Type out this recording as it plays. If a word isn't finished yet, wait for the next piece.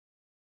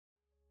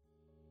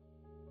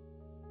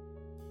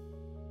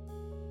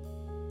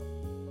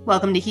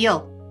Welcome to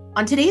Heal.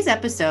 On today's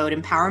episode,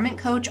 empowerment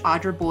coach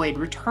Audra Boyd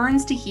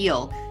returns to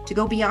Heal to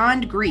go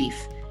beyond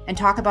grief and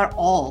talk about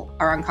all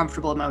our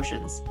uncomfortable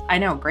emotions. I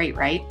know, great,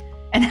 right?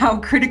 And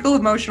how critical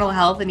emotional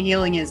health and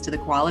healing is to the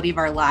quality of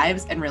our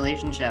lives and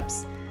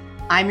relationships.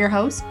 I'm your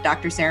host,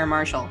 Dr. Sarah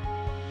Marshall.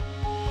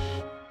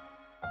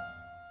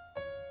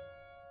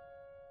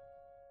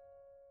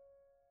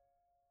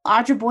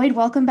 Audra Boyd,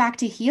 welcome back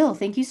to Heal.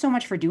 Thank you so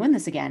much for doing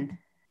this again.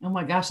 Oh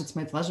my gosh, it's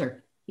my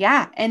pleasure.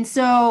 Yeah. And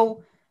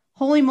so,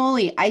 holy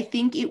moly, I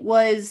think it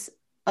was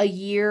a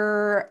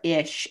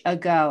year-ish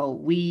ago,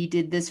 we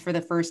did this for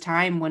the first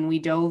time when we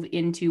dove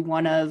into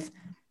one of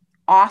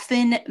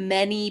often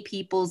many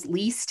people's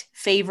least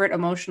favorite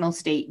emotional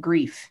state,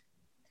 grief.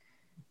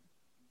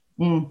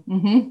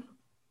 Mm-hmm.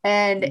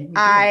 And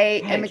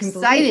I am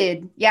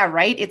excited. Yeah,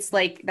 right. It's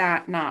like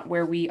that, not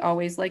where we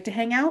always like to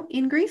hang out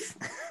in grief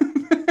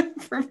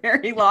for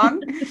very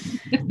long.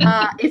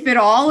 If at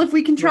all, if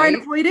we can try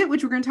and avoid it,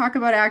 which we're going to talk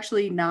about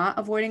actually not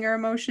avoiding our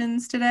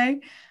emotions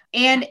today.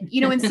 And,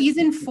 in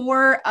season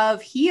 4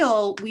 of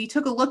Heal, we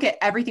took a look at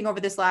everything over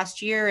this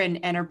last year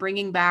and are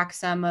bringing back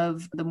some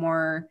of the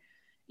more,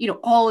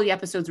 all of the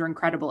episodes were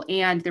incredible.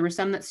 And there were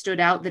some that stood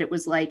out that it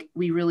was like,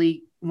 we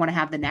really want to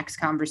have the next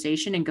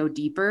conversation and go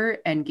deeper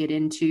and get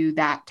into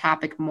that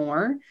topic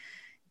more.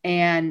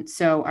 And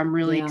so I'm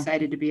really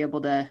excited to be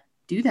able to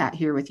do that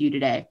here with you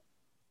today.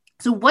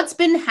 So what's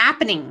been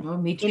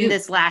happening in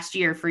this last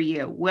year for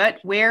you?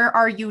 Where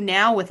are you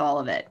now with all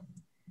of it?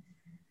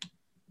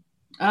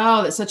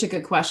 Oh, that's such a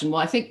good question. Well,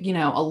 I think,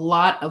 a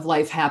lot of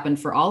life happened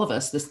for all of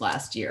us this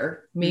last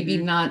year. Maybe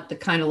not the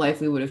kind of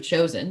life we would have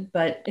chosen,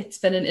 but it's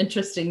been an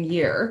interesting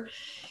year.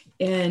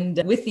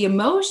 And with the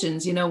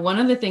emotions, one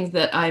of the things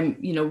that I'm,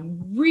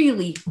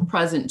 really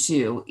present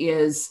to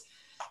is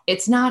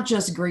it's not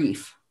just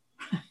grief.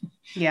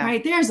 Yeah.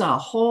 Right. There's a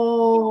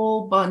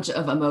whole bunch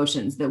of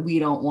emotions that we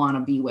don't want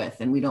to be with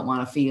and we don't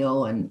want to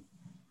feel, and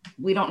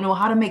we don't know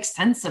how to make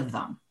sense of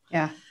them.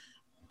 Yeah.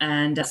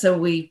 And so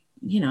we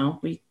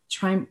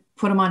try and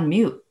put them on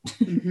mute.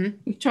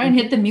 We try and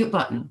hit the mute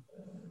button.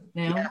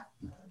 A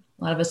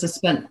lot of us have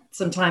spent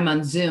some time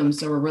on Zoom,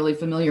 so we're really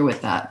familiar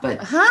with that,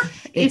 but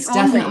it's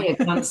definitely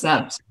a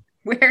concept.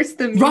 Where's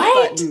the mute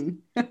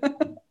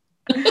button?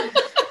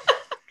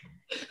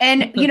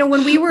 And,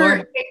 when we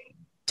were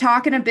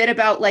talking a bit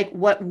about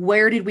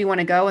where did we want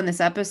to go in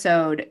this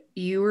episode,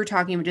 you were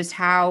talking about just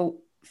how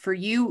for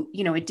you,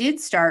 it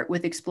did start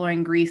with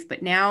exploring grief,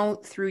 but now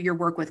through your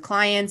work with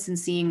clients and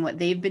seeing what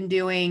they've been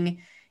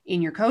doing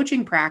in your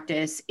coaching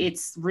practice,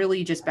 it's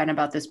really just been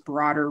about this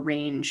broader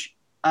range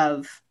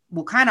of,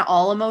 kind of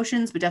all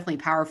emotions, but definitely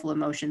powerful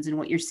emotions, and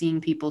what you're seeing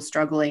people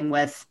struggling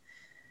with.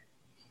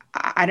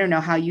 I don't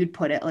know how you'd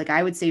put it.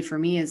 I would say for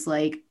me is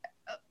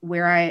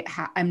where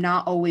I'm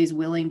not always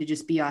willing to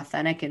just be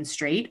authentic and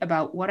straight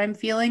about what I'm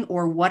feeling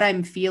or what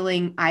I'm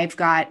feeling. I've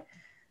got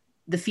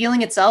the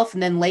feeling itself,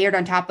 and then layered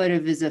on top of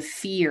it is a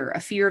fear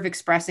of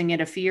expressing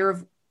it, a fear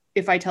of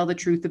if I tell the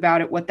truth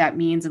about it, what that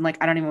means. And I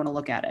don't even want to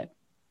look at it.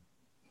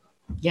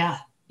 Yeah.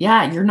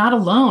 You're not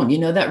alone.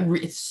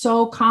 It's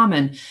so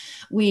common.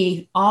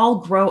 We all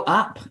grow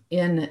up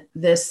in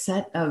this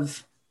set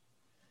of,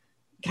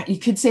 you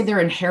could say they're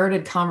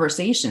inherited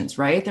conversations,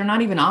 right? They're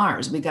not even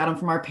ours. We got them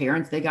from our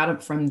parents. They got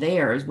it from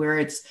theirs, where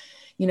it's,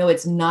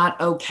 it's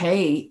not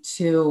okay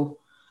to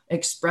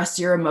express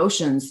your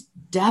emotions.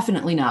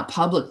 Definitely not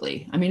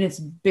publicly. I mean, it's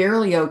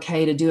barely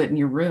okay to do it in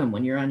your room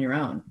when you're on your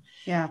own.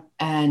 Yeah.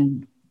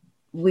 And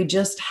we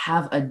just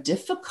have a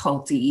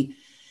difficulty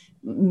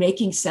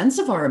making sense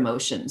of our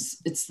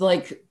emotions. It's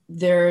like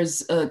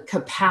there's a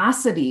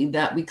capacity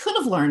that we could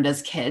have learned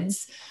as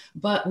kids,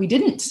 but we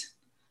didn't.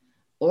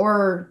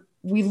 Or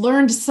we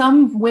learned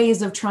some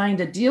ways of trying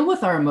to deal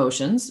with our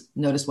emotions.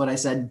 Notice what I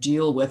said,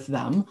 deal with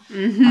them.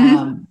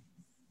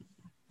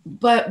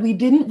 But we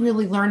didn't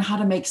really learn how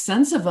to make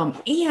sense of them,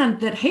 and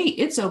that, hey,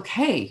 it's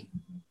okay.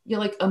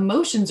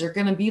 Emotions are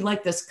going to be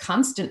like this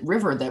constant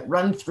river that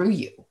run through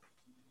you.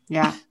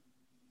 Yeah.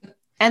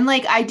 And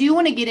I do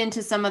want to get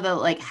into some of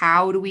the,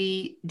 how do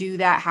we do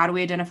that? How do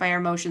we identify our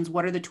emotions?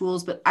 What are the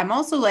tools? But I'm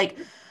also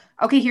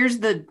okay, here's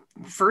the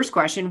first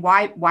question.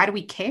 Why do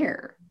we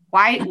care?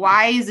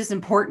 Why is this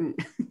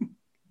important?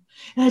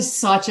 That's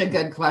such a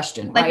good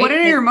question. What do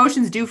your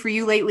emotions do for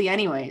you lately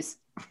anyways?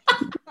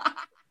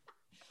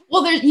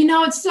 Well,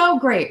 it's so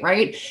great,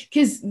 right?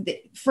 Because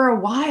for a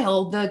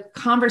while, the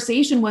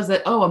conversation was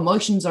that,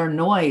 emotions are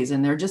noise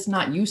and they're just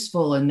not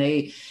useful, and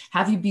they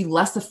have you be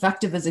less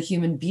effective as a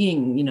human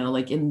being,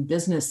 in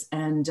business.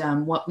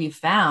 And what we've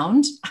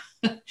found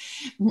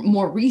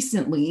more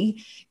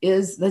recently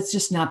is that's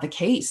just not the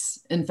case.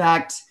 In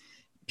fact,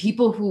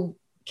 people who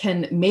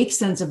can make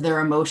sense of their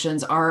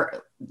emotions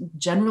are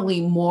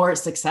generally more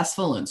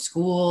successful in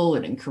school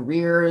and in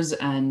careers.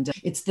 And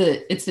it's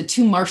the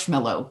two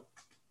marshmallow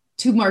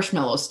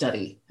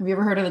study. Have you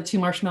ever heard of the two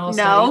marshmallow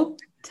study? No,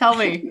 tell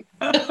me.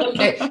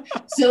 Okay.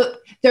 So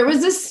there was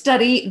this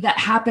study that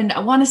happened, I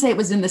want to say it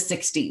was in the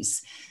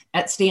 60s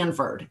at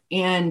Stanford.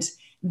 And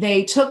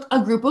they took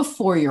a group of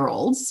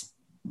 4-year-olds,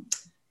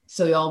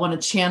 So you all want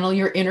to channel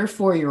your inner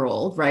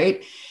 4-year-old,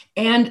 right?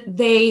 And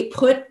they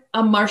put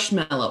a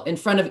marshmallow in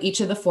front of each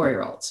of the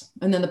 4-year-olds.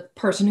 And then the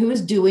person who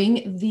was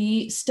doing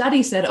the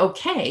study said,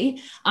 okay,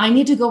 I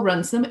need to go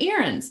run some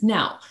errands.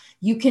 Now,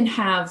 you can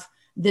have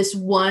this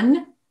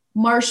one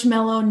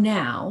marshmallow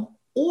now,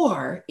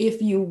 or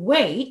if you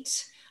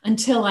wait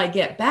until I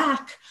get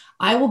back,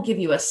 I will give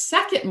you a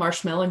second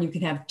marshmallow and you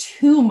can have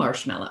 2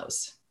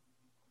 marshmallows.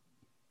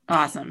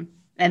 Awesome.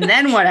 And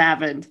then what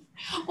happened?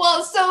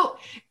 Well, so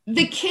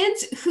the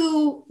kids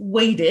who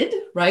waited,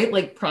 right,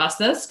 like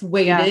processed,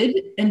 waited,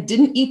 and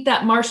didn't eat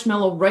that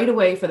marshmallow right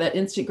away for that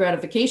instant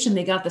gratification,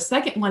 they got the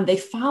second one, they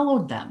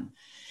followed them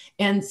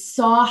and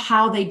saw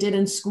how they did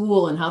in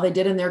school and how they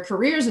did in their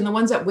careers. And the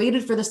ones that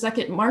waited for the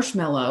second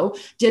marshmallow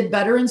did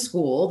better in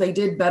school, they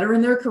did better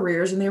in their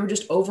careers, and they were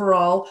just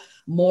overall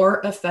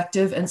more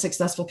effective and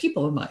successful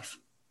people in life.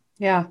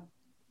 Yeah.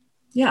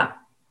 Yeah.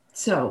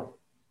 So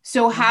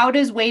how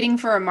does waiting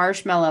for a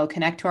marshmallow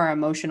connect to our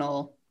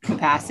emotional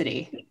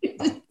capacity?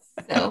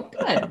 So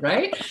good,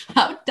 right?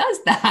 How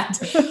does that?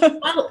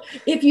 Well,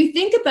 if you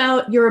think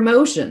about your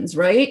emotions,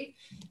 right?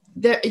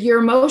 Your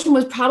emotion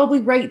was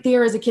probably right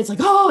there as a kid. It's like,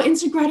 oh,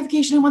 instant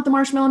gratification. I want the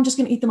marshmallow. I'm just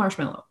going to eat the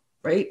marshmallow,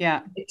 right?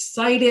 Yeah.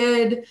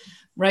 Excited,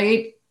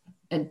 right?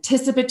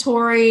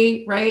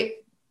 Anticipatory, right?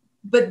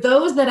 But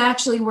those that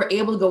actually were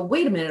able to go,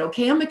 wait a minute,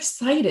 okay, I'm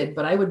excited,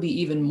 but I would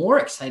be even more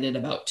excited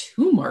about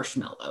 2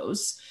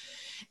 marshmallows,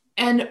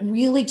 and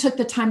really took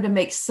the time to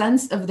make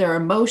sense of their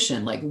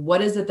emotion. Like,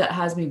 what is it that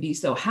has me be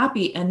so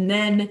happy? And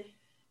then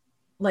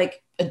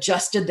like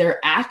adjusted their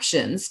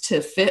actions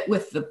to fit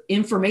with the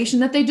information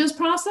that they just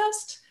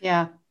processed.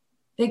 Yeah.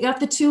 They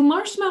got the 2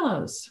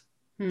 marshmallows,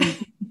 right?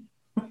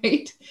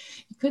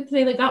 You could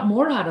say they got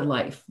more out of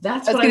life.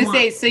 That's what I was going to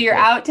say. So you're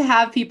out to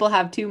have people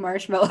have 2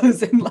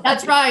 marshmallows in life.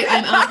 That's right.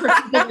 I'm out for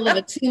people to live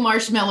a 2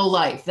 marshmallow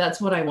life.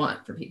 That's what I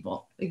want for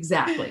people.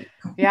 Exactly.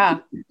 Yeah.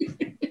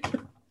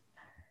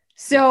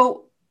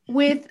 So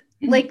with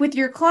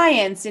your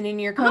clients and in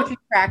your coaching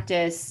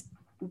practice,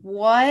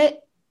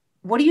 what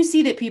do you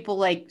see that people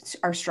like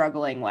are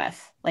struggling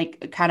with,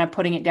 like kind of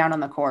putting it down on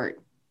the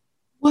court?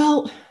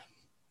 Well,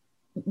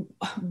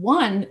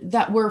 one,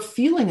 that we're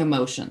feeling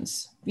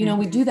emotions. You know,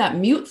 we do that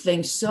mute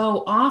thing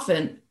so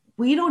often.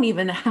 We don't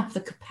even have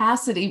the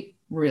capacity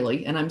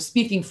really, and I'm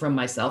speaking from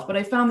myself, but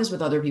I found this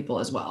with other people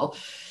as well,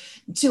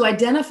 to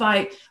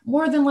identify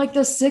more than like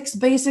the 6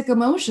 basic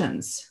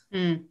emotions.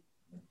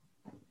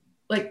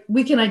 Like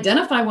we can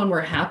identify when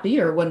we're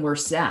happy or when we're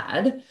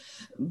sad,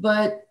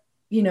 but,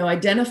 you know,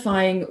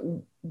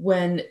 identifying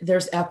when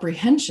there's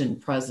apprehension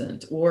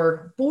present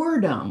or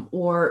boredom,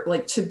 or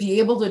like to be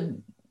able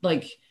to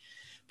like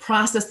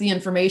process the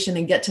information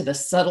and get to the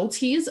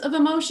subtleties of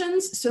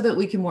emotions so that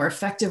we can more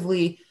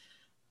effectively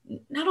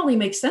not only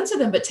make sense of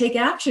them, but take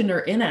action or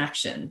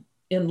inaction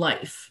in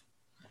life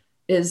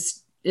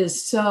is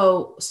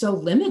so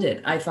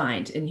limited, I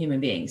find, in human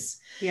beings.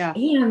 Yeah.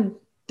 And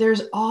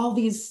there's all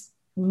these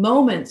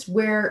moments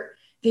where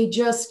they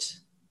just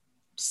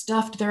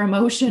stuffed their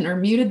emotion or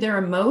muted their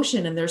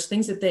emotion, and there's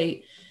things that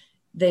they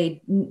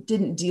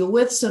didn't deal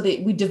with. So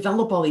we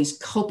develop all these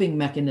coping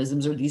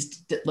mechanisms, or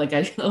these, like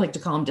I like to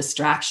call them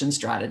distraction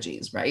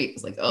strategies, right?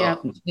 It's like, I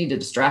need to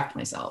distract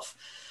myself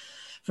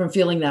from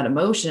feeling that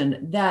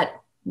emotion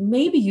that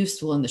may be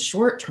useful in the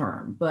short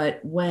term.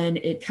 But when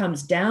it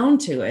comes down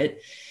to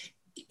it,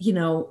 you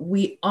know,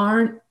 we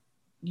aren't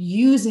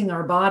using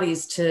our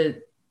bodies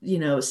to, you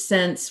know,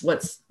 sense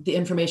what's the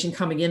information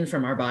coming in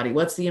from our body,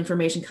 what's the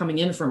information coming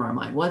in from our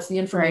mind, what's the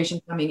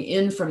information coming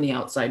in from the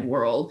outside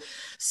world,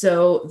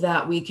 so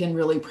that we can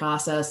really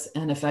process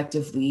and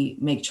effectively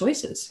make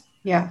choices.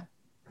 Yeah.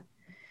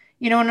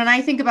 You know, and when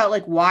I think about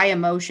like why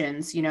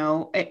emotions, you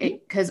know,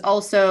 because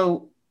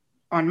also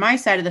on my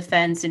side of the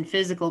fence in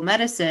physical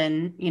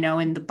medicine, you know,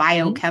 in the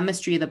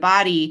biochemistry of the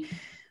body,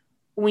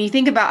 when you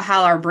think about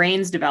how our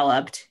brains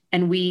developed,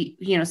 and we,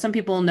 you know, some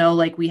people know,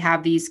 like we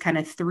have these kind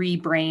of 3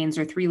 brains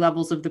or 3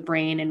 levels of the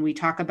brain. And we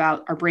talk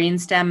about our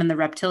brainstem and the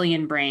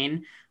reptilian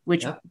brain,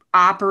 which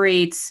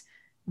operates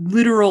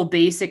literal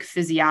basic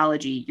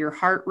physiology, your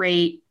heart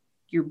rate,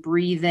 your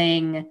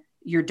breathing,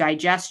 your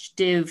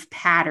digestive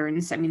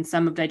patterns. I mean,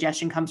 some of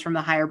digestion comes from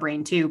the higher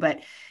brain too,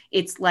 but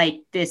it's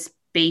like this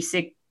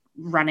basic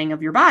running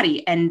of your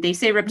body. And they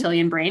say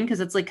reptilian brain because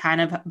it's like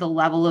kind of the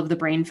level of the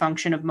brain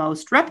function of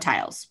most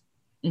reptiles.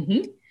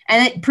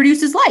 And it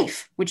produces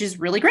life, which is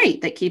really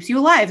great. That keeps you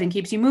alive and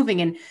keeps you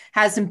moving and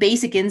has some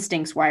basic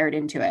instincts wired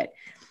into it.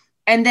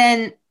 And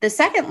then the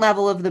second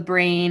level of the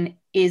brain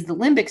is the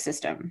limbic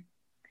system.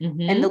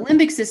 And the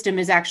limbic system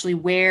is actually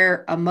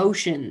where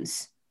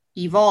emotions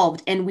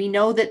evolved. And we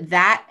know that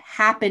that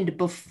happened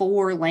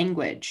before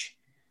language.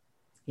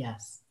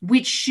 Yes.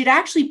 Which should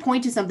actually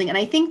point to something. And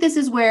I think this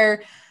is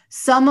where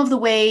some of the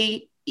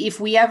way,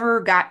 if we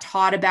ever got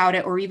taught about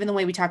it, or even the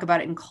way we talk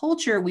about it in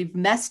culture, we've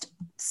messed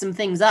some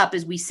things up,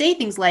 is we say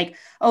things like,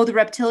 oh, the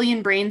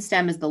reptilian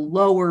brainstem is the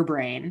lower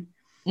brain.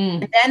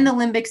 And then the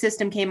limbic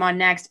system came on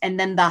next. And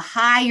then the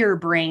higher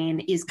brain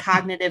is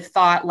cognitive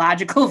thought,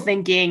 logical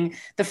thinking,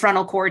 the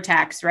frontal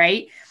cortex,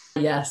 right?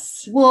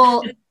 Yes.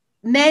 Well,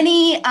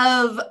 many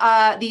of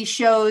these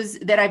shows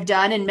that I've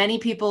done, and many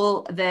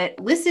people that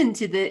listen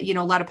to the,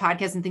 a lot of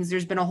podcasts and things,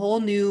 there's been a whole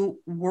new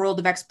world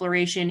of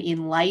exploration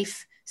in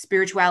life,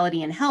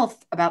 spirituality, and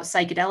health about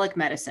psychedelic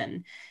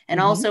medicine, and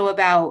also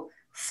about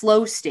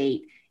flow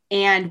state.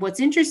 And what's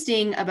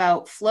interesting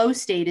about flow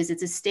state is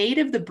it's a state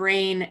of the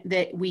brain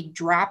that we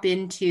drop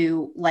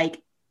into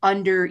like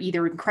under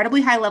either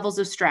incredibly high levels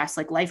of stress,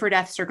 like life or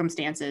death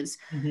circumstances,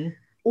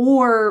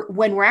 or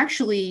when we're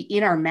actually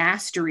in our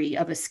mastery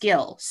of a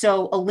skill.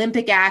 So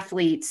Olympic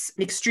athletes,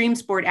 extreme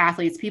sport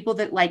athletes, people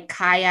that like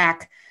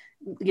kayak,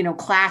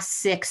 class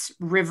 6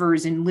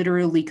 rivers and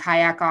literally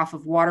kayak off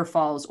of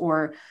waterfalls,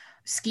 or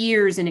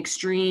skiers in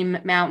extreme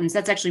mountains.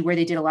 That's actually where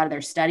they did a lot of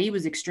their study,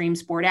 was extreme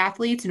sport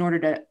athletes, in order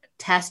to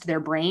test their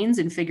brains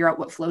and figure out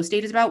what flow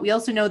state is about. We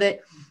also know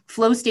that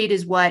flow state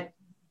is what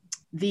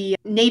the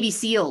Navy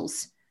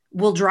SEALs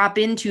will drop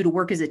into to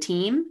work as a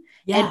team.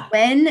 Yeah.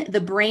 And when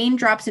the brain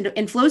drops into,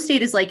 and flow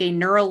state is like a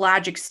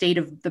neurologic state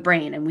of the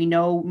brain. And we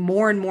know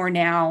more and more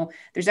now.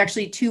 There's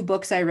actually 2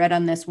 books I read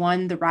on this: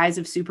 one, The Rise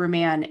of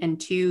Superman, and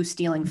 2,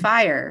 Stealing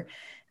Fire.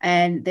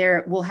 And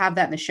we'll have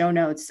that in the show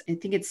notes. I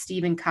think it's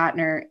Stephen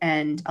Kotner,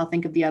 and I'll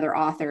think of the other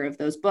author of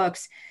those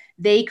books.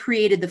 They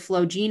created the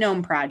Flow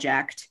Genome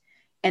Project,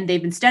 and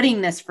they've been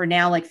studying this for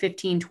now like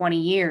 15, 20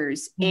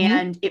 years.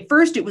 And at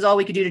first it was all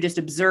we could do to just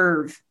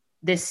observe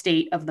this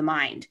state of the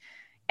mind.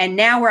 And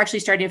now we're actually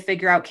starting to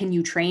figure out, can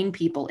you train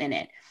people in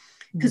it?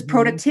 Because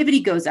productivity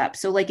goes up.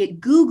 So like at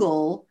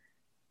Google,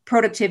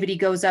 productivity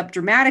goes up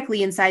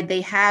dramatically inside.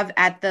 They have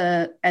at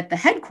the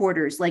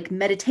headquarters, like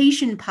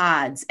meditation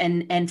pods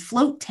and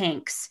float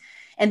tanks.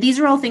 And these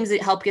are all things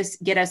that help us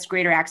get us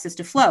greater access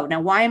to flow.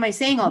 Now, why am I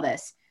saying all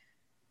this?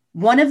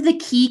 One of the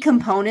key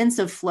components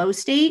of flow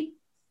state,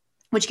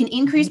 which can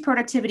increase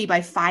productivity by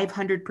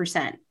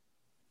 500%.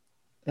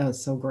 That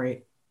was so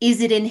great.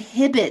 Is it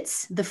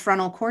inhibits the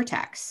frontal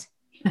cortex.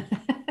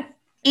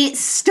 It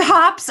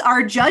stops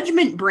our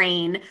judgment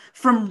brain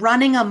from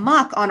running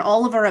amok on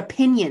all of our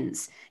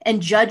opinions and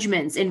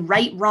judgments and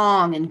right,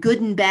 wrong, and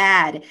good and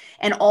bad,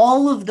 and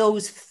all of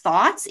those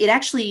thoughts. It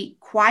actually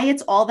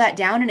quiets all that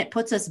down, and it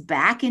puts us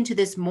back into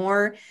this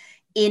more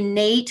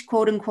innate,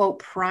 quote unquote,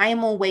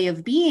 primal way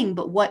of being.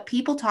 But what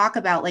people talk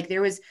about, like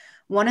there was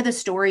one of the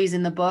stories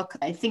in the book,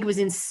 I think it was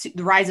in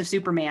The Rise of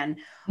Superman,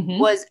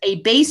 was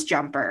a base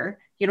jumper,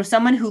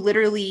 someone who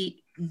literally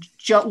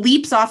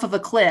leaps off of a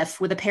cliff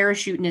with a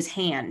parachute in his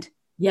hand,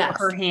 or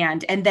her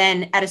hand. And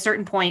then at a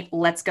certain point,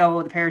 lets go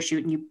of the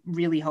parachute, and you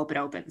really hope it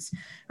opens.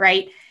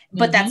 Right.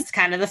 But that's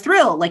kind of the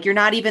thrill. Like you're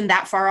not even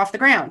that far off the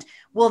ground.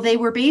 Well, they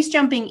were base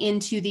jumping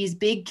into these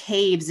big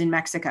caves in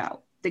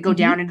Mexico that go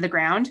down into the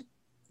ground.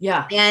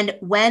 Yeah. And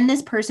when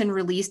this person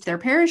released their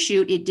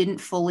parachute, it didn't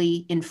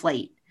fully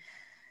inflate.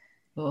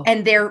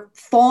 And they're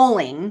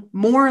falling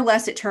more or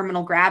less at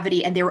terminal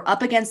gravity. And they were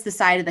up against the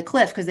side of the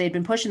cliff because they had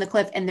been pushing the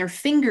cliff, and their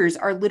fingers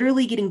are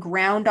literally getting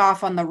ground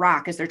off on the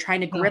rock as they're trying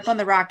to grip on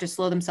the rock to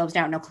slow themselves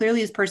down. Now, clearly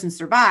this person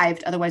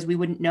survived. Otherwise we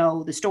wouldn't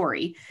know the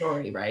story.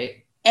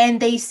 Right. And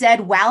they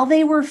said while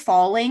they were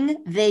falling,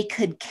 they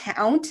could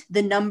count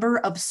the number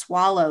of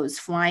swallows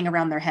flying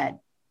around their head.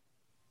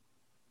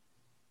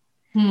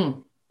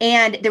 And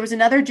there was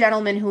another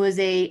gentleman who was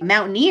a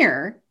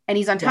mountaineer, and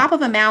he's on top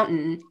of a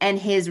mountain, and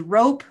his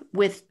rope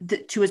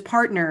to his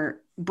partner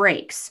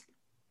breaks.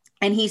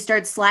 And he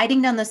starts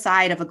sliding down the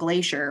side of a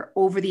glacier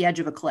over the edge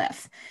of a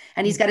cliff.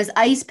 And he's got his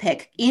ice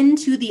pick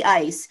into the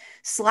ice,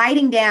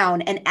 sliding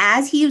down. And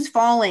as he was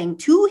falling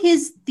to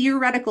his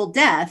theoretical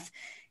death,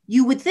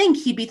 you would think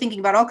he'd be thinking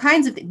about all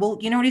kinds of things. Well,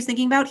 you know what he's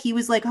thinking about? He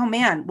was like, oh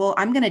man, well,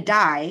 I'm going to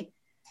die.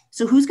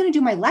 So who's going to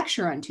do my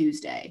lecture on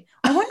Tuesday?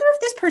 I wonder if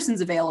this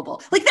person's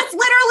available. Like that's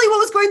literally what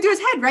was going through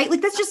his head, right?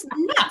 Like that's just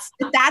nuts.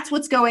 That's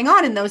what's going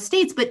on in those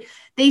states. But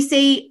they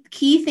say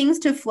key things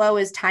to flow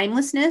is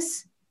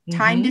timelessness.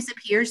 Time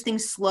disappears,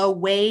 things slow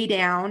way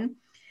down.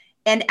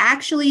 And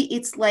actually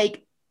it's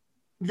like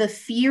the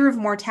fear of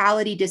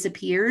mortality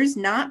disappears,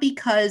 not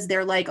because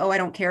they're like, oh, I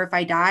don't care if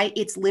I die.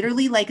 It's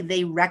literally like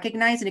they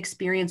recognize and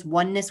experience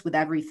oneness with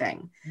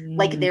everything.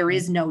 Like there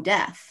is no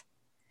death.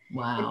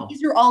 Wow. And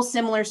these are all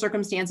similar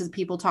circumstances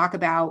people talk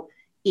about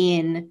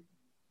in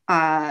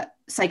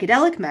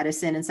psychedelic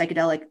medicine and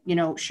psychedelic,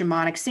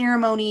 shamanic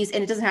ceremonies.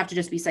 And it doesn't have to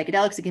just be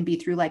psychedelics. It can be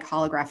through like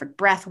holographic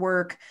breath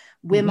work.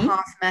 Wim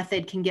Hof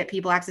method can get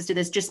people access to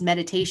this. Just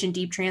meditation,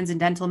 deep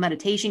transcendental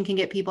meditation can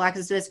get people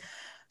access to this.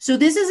 So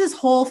this is this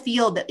whole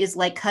field that is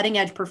like cutting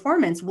edge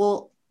performance.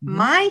 Well,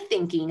 my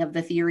thinking of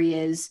the theory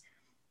is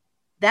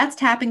that's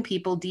tapping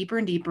people deeper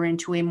and deeper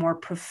into a more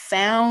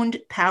profound,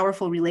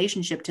 powerful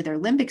relationship to their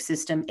limbic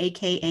system,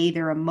 AKA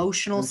their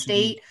emotional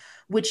state,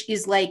 which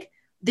is like,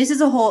 this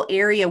is a whole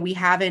area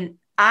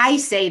I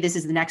say this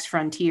is the next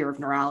frontier of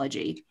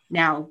neurology.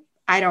 Now,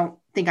 I don't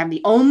think I'm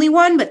the only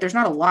one, but there's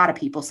not a lot of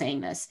people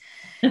saying this.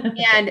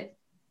 And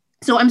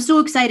so I'm so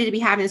excited to be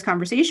having this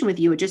conversation with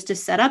you, just to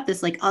set up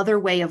this like other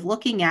way of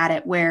looking at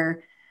it,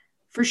 where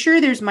for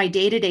sure there's my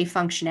day-to-day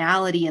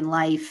functionality in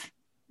life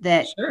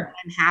that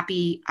I'm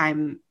happy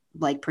I'm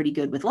like pretty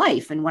good with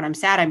life. And when I'm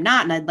sad, I'm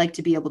not. And I'd like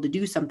to be able to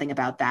do something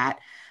about that.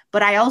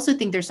 But I also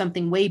think there's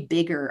something way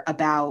bigger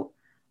about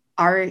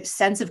our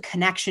sense of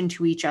connection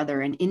to each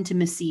other and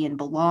intimacy and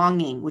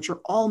belonging, which are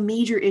all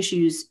major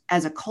issues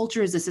as a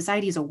culture, as a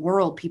society, as a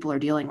world people are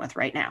dealing with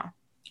right now.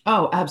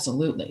 Oh,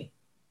 absolutely.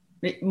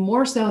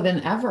 More so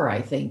than ever,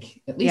 I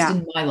think, at least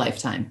in my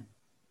lifetime.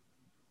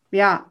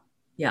 Yeah.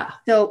 Yeah.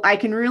 So I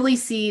can really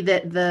see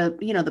that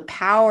the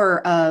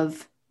power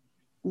of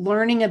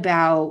learning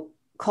about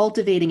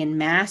cultivating and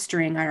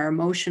mastering our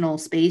emotional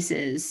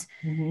spaces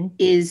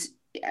is,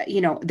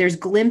 there's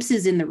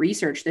glimpses in the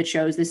research that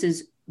shows this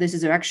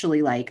is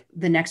actually like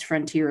the next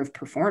frontier of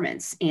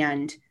performance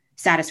and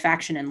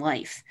satisfaction in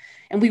life.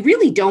 And we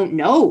really don't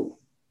know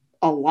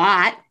a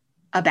lot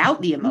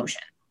about the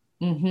emotion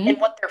and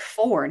what they're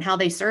for and how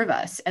they serve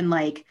us. And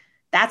like,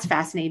 that's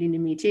fascinating to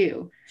me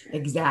too.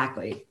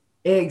 Exactly.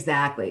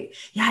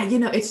 Yeah.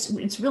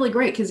 It's really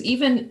great because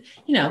even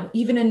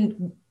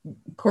in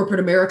corporate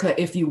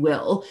America, if you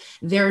will,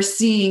 they're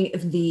seeing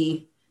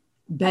the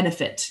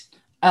benefit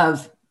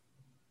of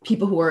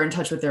people who are in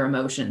touch with their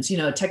emotions.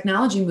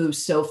 Technology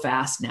moves so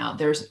fast now.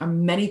 There's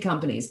many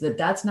companies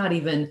that's not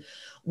even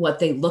what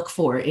they look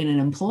for in an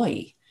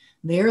employee.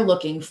 They're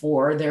looking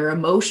for their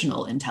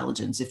emotional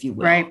intelligence, if you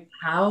will. Right.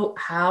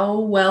 How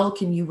well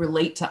can you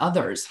relate to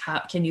others? How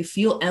can you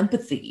feel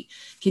empathy?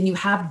 Can you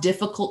have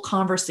difficult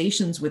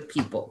conversations with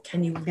people?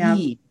 Can you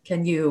read?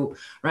 Can you,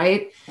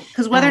 right?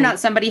 Because whether or not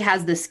somebody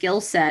has the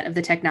skill set of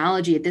the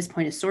technology at this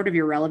point is sort of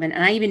irrelevant.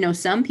 And I even know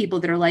some people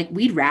that are like,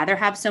 we'd rather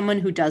have someone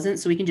who doesn't,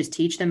 so we can just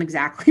teach them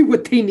exactly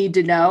what they need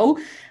to know.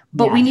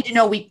 But we need to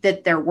know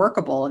that they're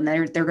workable and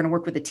they're going to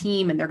work with a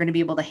team and they're going to be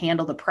able to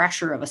handle the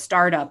pressure of a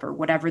startup or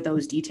whatever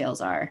those details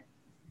are.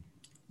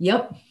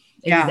 Yep.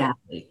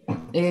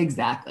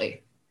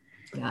 Exactly.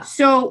 Yeah.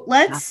 So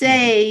let's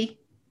say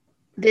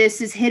this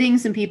is hitting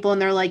some people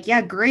and they're like,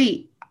 yeah,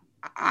 great.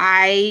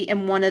 I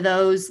am one of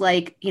those,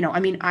 like,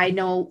 I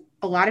know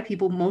a lot of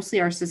people,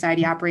 mostly our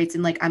society operates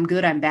in like, I'm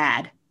good, I'm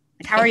bad.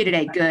 Like, how are you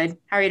today? Good.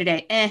 How are you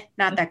today?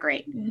 Not that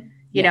great.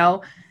 You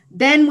know?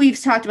 Then we've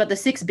talked about the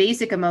 6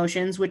 basic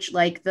emotions, which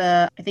like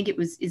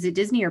is it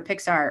Disney or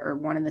Pixar or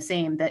one and the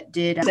same that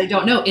did? I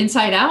don't know.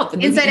 Inside Out. The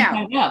movie Inside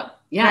Out.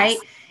 Yes. Right.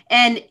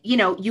 And,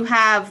 you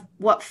have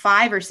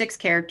 5 or 6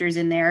 characters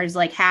in there is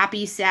like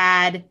happy,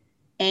 sad,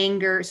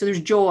 anger. So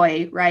there's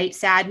joy, right?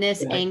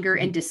 Sadness, anger,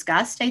 and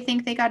disgust, I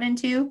think they got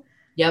into.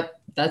 Yep.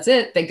 That's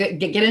it. They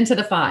get into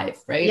the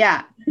 5, right?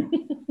 Yeah.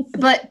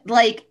 But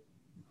like,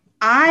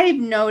 I've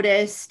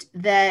noticed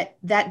that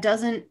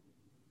doesn't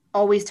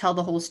always tell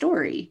the whole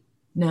story.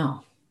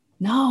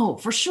 No,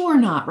 for sure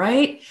not.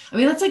 Right. I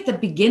mean, that's like the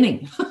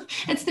beginning.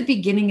 It's the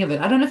beginning of it.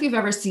 I don't know if you've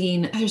ever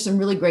seen, there's some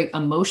really great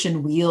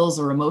emotion wheels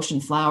or emotion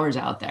flowers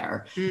out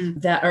there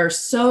that are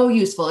so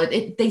useful.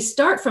 They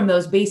start from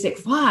those basic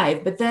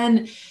 5, but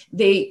then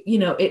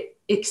it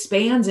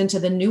expands into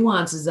the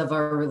nuances of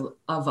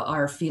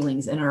our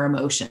feelings and our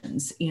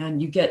emotions.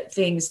 And you get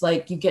things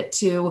like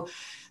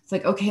it's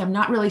like, okay, I'm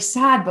not really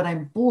sad, but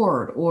I'm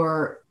bored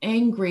or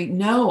angry.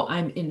 No,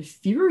 I'm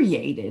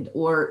infuriated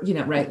or,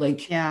 right.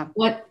 Like,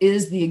 what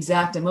is the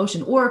exact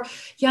emotion? Or,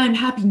 I'm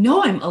happy.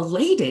 No, I'm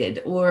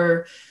elated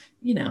or,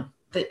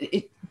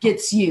 it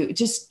gets you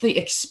just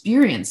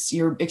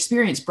your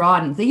experience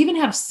broadened. They even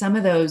have some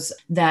of those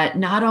that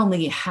not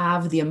only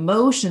have the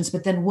emotions,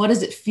 but then what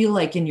does it feel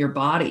like in your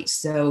body?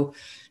 So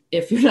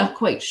if you're not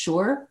quite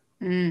sure,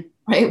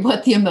 right,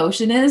 what the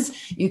emotion is,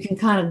 you can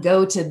kind of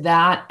go to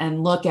that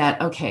and look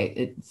at, okay,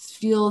 it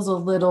feels a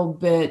little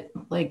bit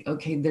like,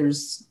 okay,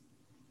 there's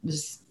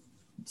this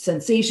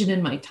sensation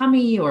in my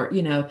tummy or,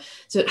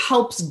 so it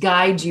helps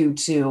guide you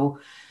to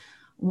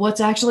what's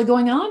actually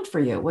going on for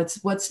you.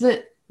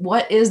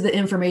 What is the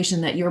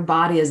information that your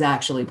body is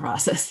actually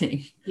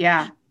processing?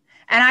 Yeah.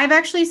 And I've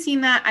actually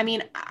seen that. I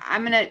mean,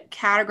 I'm going to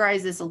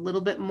categorize this a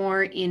little bit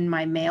more in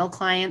my male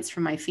clients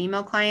from my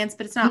female clients,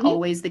 but it's not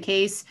always the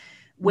case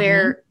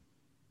where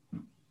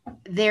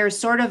there's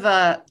sort of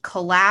a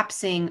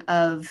collapsing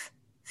of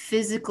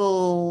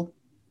physical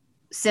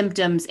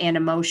symptoms and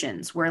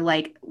emotions where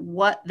like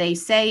what they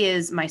say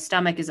is my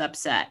stomach is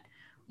upset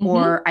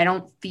or I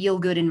don't feel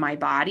good in my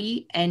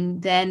body.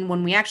 And then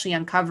when we actually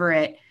uncover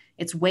it,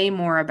 it's way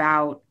more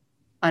about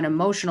an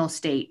emotional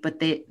state, but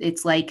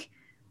it's like,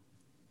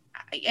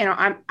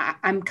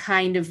 I'm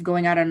kind of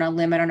going out on a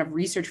limb. I don't have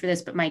research for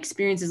this, but my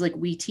experience is like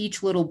we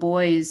teach little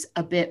boys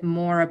a bit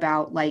more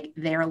about like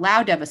they're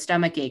allowed to have a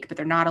stomach ache, but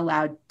they're not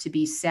allowed to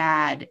be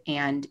sad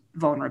and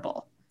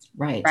vulnerable.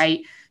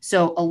 Right.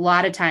 So a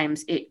lot of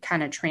times it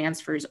kind of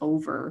transfers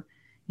over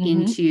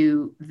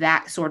into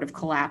that sort of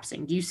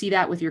collapsing. Do you see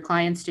that with your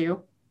clients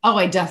too? Oh,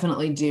 I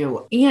definitely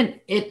do. And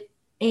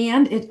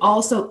it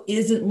also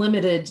isn't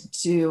limited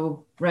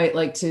to, right,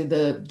 like to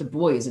the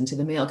boys and to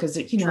the male, because,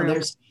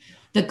 there's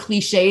the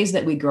cliches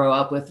that we grow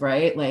up with,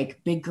 right?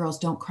 Like big girls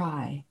don't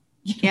cry.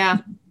 Yeah.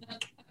 I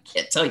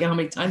can't tell you how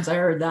many times I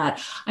heard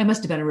that. I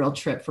must have been a real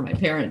trip for my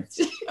parents.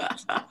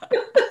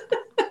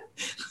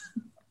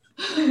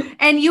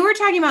 And you were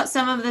talking about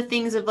some of the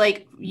things of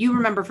like, you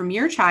remember from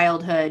your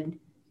childhood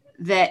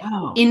that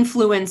Oh.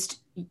 influenced,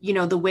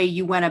 the way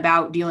you went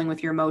about dealing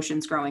with your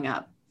emotions growing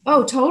up?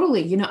 Oh,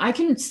 totally. I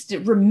can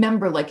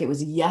remember like it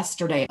was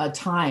yesterday, a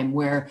time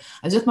where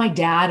I was with my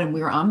dad and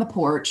we were on the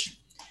porch,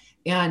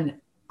 and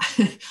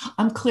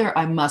I'm clear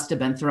I must have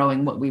been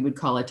throwing what we would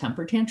call a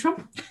temper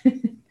tantrum.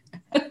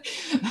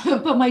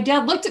 But my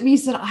dad looked at me and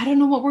said, I don't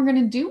know what we're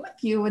going to do with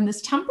you and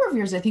this temper of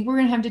yours. I think we're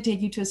going to have to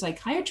take you to a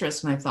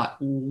psychiatrist. And I thought,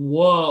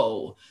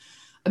 whoa.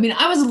 I mean,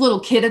 I was a little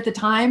kid at the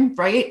time,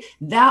 right?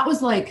 That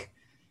was like,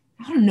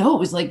 I don't know. It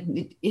was like,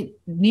 it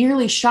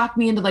nearly shocked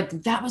me into like,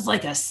 that was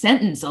like a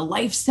sentence, a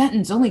life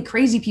sentence. Only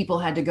crazy people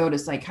had to go to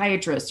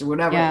psychiatrists or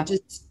whatever. Yeah. It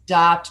just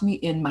stopped me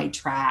in my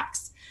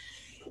tracks.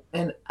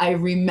 And I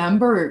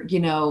remember,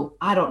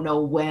 I don't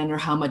know when or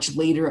how much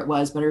later it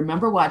was, but I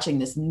remember watching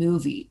this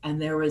movie,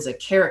 and there was a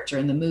character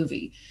in the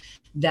movie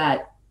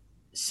that,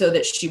 so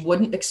that she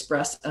wouldn't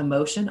express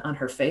emotion on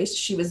her face,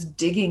 she was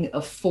digging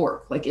a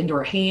fork like into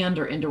her hand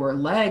or into her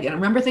leg. And I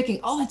remember thinking,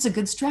 oh, that's a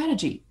good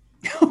strategy.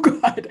 Oh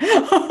God.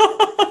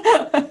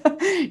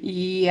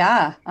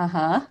 Yeah.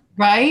 Uh-huh.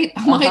 Right?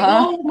 I'm like,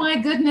 oh my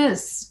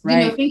goodness.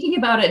 Right. Thinking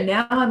about it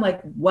now, I'm like,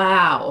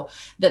 wow,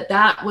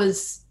 that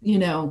was,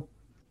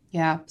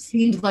 Yeah.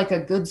 seemed like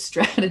a good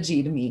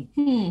strategy to me.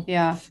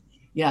 Yeah.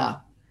 Yeah.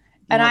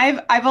 And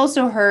I've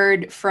also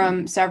heard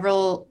from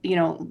several,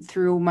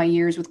 through my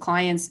years with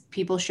clients,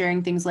 people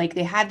sharing things like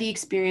they had the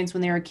experience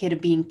when they were a kid of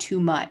being too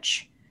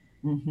much,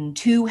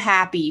 too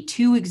happy,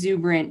 too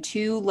exuberant,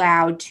 too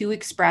loud, too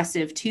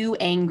expressive, too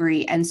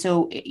angry. And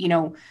so,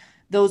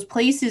 those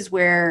places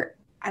where,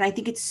 and I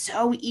think it's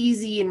so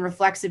easy and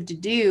reflexive to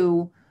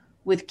do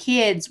with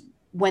kids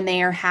when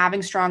they are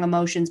having strong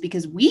emotions,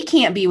 because we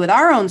can't be with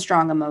our own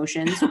strong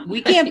emotions.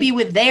 We can't be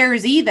with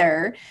theirs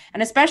either.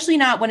 And especially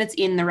not when it's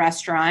in the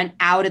restaurant,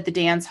 out at the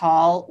dance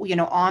hall,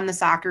 on the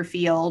soccer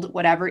field,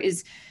 whatever,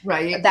 is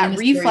right. That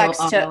reflex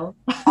to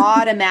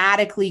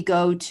automatically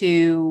go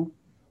to,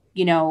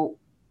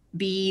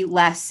 be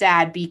less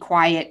sad, be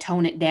quiet,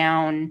 tone it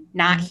down,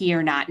 not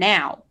here, not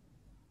now.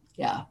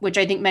 Yeah. Which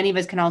I think many of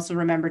us can also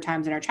remember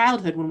times in our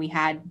childhood when we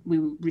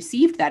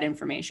received that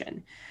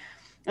information.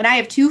 And I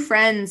have two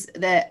friends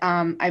that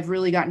I've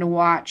really gotten to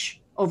watch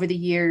over the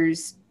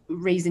years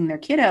raising their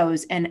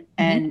kiddos,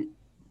 and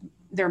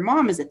their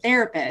mom is a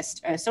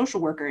therapist, a social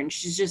worker, and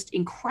she's just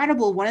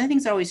incredible. One of the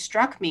things that always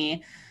struck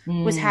me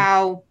was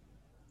how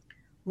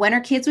when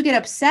her kids would get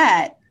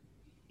upset,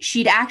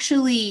 she'd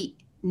actually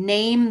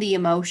name the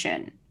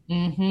emotion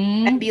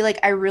and be like,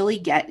 I really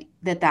get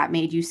that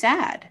made you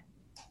sad.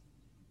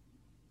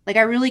 Like,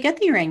 I really get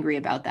that you're angry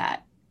about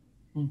that.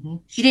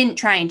 She didn't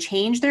try and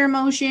change their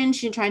emotion.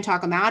 She didn't try and talk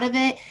them out of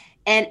it.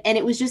 And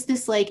it was just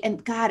this like,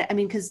 and God, I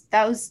mean, because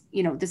that was,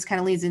 this kind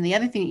of leads in the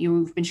other thing that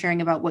you've been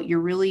sharing about what you're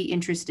really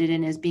interested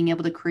in is being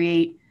able to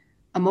create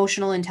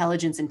emotional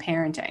intelligence in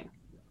parenting.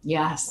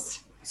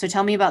 Yes. So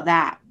tell me about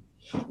that.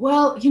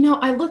 Well,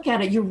 I look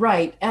at it, you're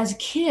right. As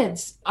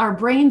kids, our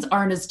brains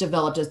aren't as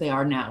developed as they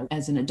are now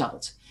as an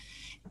adult.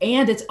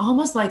 And it's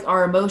almost like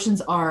our emotions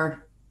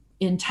are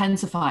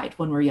intensified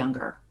when we're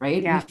younger,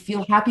 right? Yeah. We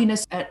feel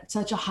happiness at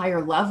such a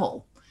higher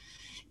level.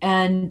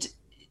 And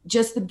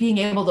just the being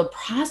able to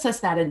process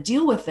that and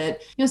deal with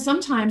it,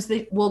 sometimes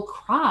they will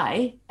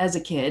cry as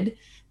a kid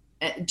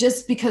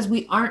just because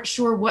we aren't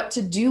sure what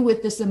to do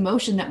with this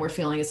emotion that we're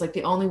feeling. It's like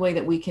the only way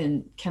that we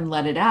can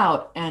let it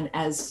out. And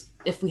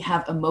if we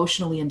have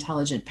emotionally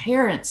intelligent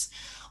parents,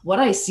 what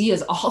I see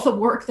is all the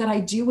work that I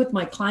do with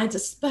my clients,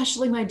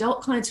 especially my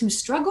adult clients who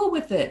struggle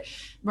with it,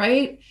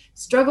 right?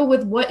 Struggle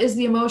with what is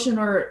the emotion,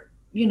 or,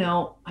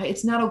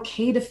 it's not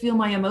okay to feel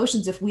my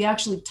emotions. If we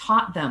actually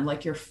taught them,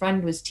 like your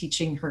friend was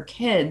teaching her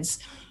kids,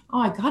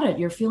 oh, I got it.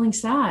 You're feeling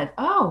sad.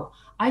 Oh,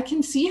 I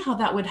can see how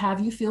that would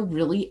have you feel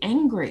really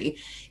angry.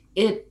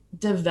 It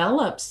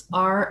develops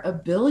our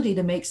ability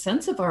to make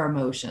sense of our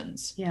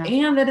emotions,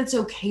 and that it's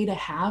okay to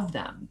have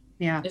them.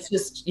 Yeah. It's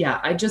just,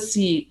 I just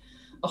see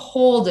a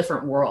whole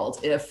different world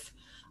if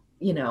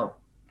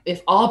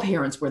all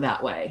parents were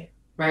that way,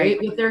 right?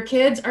 With their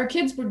kids, our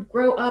kids would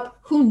grow up,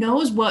 who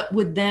knows what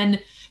would then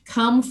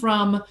come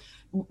from,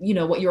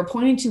 what you were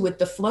pointing to with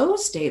the flow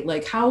state,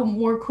 like how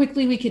more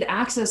quickly we could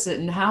access it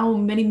and how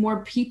many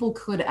more people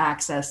could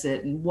access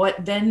it and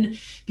what then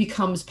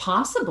becomes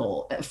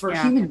possible for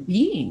a human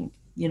being,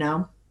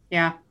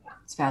 Yeah.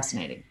 It's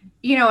fascinating.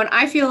 And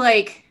I feel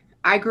like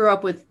I grew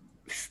up with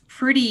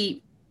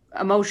pretty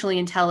emotionally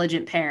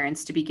intelligent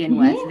parents to begin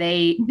with.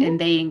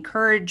 They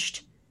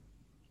encouraged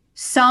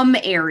some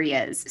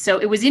areas. So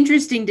it was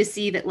interesting to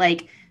see that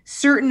like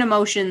certain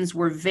emotions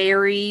were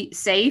very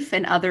safe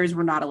and others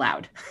were not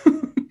allowed.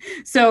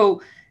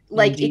 So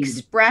like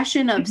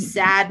expression of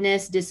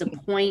sadness,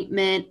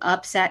 disappointment,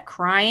 upset,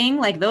 crying,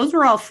 like those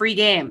were all free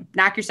game.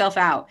 Knock yourself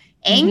out.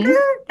 Anger,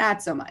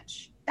 not so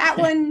much. That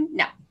one,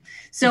 no.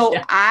 So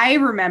I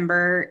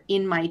remember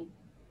in my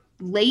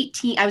late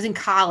teen, I was in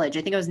college,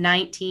 I think I was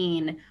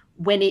 19,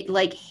 when it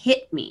like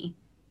hit me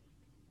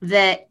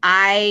that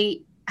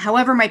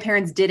however my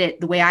parents did it,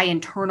 the way I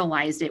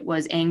internalized it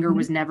was anger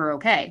was never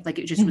okay. Like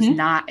it just was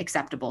not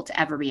acceptable to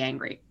ever be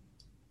angry.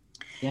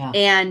 Yeah.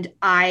 And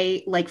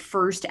I like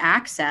first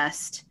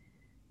accessed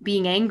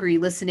being angry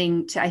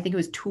listening to, I think it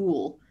was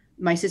Tool.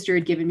 My sister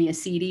had given me a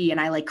CD and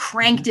I like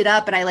cranked it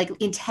up and I like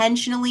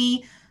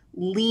intentionally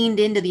leaned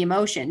into the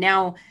emotion.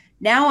 Now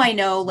I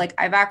know, like,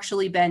 I've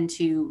actually been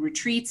to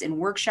retreats and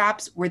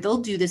workshops where they'll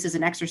do this as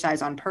an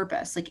exercise on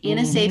purpose, like in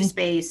a safe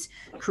space,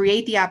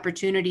 create the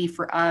opportunity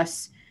for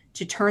us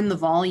to turn the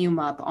volume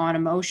up on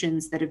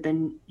emotions that have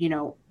been,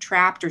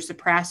 trapped or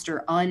suppressed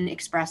or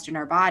unexpressed in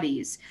our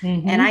bodies.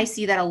 And I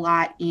see that a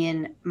lot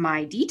in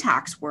my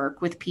detox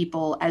work with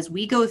people as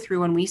we go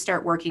through and we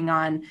start working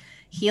on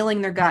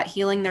healing their gut,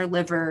 healing their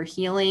liver,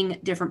 healing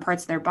different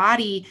parts of their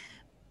body.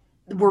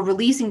 We're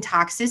releasing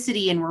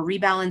toxicity and we're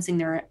rebalancing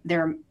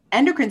their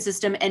endocrine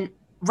system. And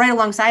right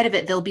alongside of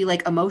it, there'll be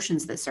like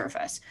emotions that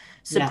surface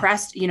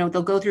suppressed.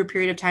 They'll go through a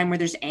period of time where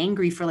there's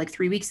angry for like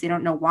 3 weeks. They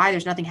don't know why.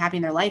 There's nothing happening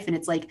in their life. And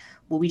it's like,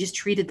 well, we just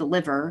treated the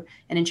liver.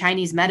 And in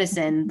Chinese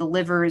medicine, the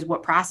liver is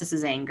what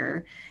processes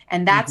anger.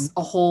 And that's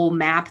a whole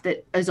map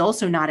that is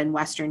also not in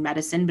Western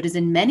medicine, but is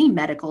in many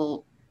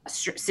medical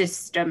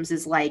systems,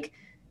 is like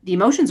the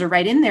emotions are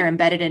right in there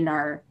embedded in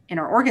our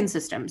organ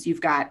systems.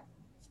 You've got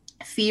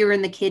fear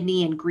in the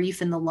kidney and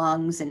grief in the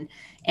lungs and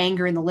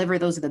anger in the liver.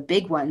 Those are the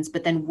big ones,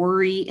 but then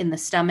worry in the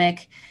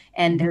stomach.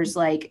 And there's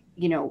like,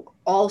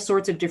 all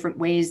sorts of different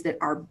ways that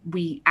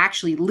we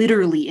actually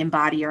literally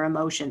embody our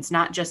emotions,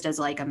 not just as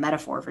like a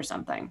metaphor for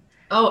something.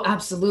 Oh,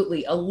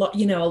 absolutely. A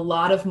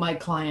lot of my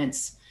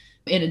clients,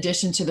 in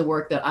addition to the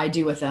work that I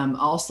do with them,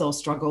 also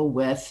struggle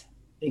with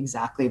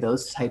exactly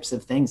those types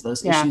of things,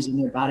 those issues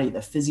in their body,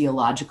 the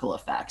physiological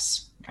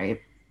effects, right?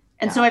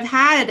 And so I've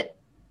had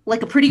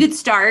like a pretty good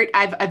start.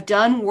 I've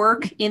done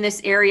work in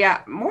this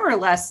area more or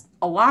less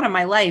a lot of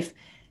my life.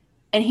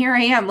 And here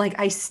I am, like,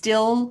 I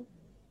still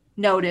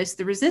notice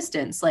the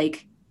resistance.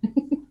 Like,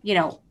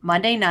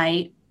 Monday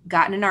night,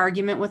 got in an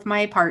argument with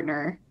my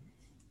partner,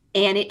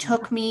 and it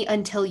took me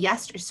until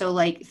yesterday. So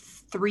like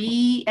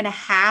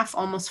 3.5,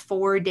 almost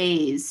 4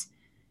 days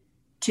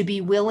to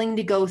be willing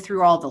to go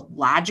through all the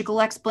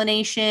logical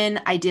explanation.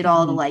 I did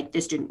all the like,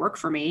 this didn't work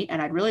for me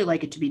and I'd really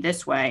like it to be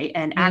this way.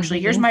 And actually,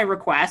 here's my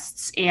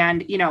requests.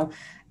 And,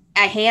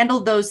 I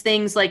handled those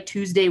things like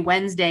Tuesday,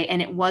 Wednesday. And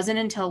it wasn't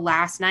until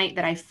last night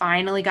that I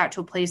finally got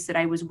to a place that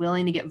I was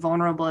willing to get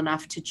vulnerable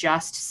enough to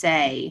just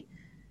say,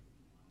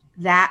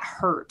 that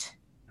hurt.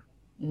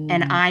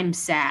 And I'm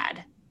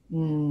sad.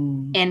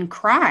 And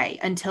cry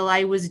until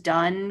I was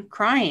done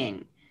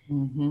crying.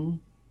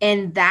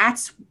 And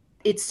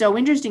it's so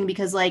interesting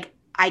because like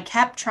I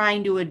kept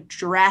trying to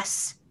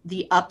address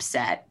the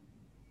upset.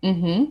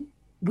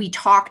 We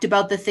talked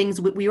about the things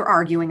we were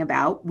arguing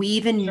about. We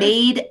even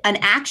made an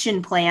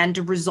action plan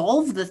to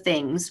resolve the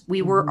things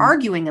we were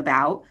arguing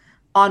about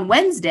on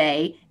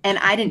Wednesday. And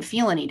I didn't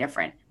feel any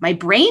different. My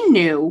brain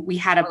knew we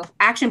had an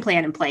action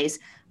plan in place.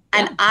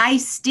 And I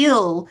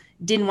still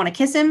didn't want to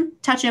kiss him,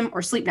 touch him,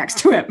 or sleep next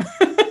to him.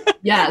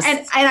 Yes.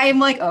 And I'm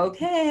like,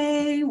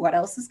 okay, what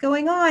else is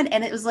going on?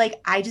 And it was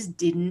like, I just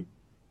didn't,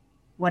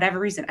 whatever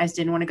reason, I just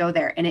didn't want to go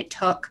there. And it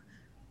took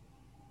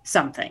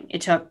something.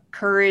 It took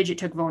courage. It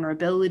took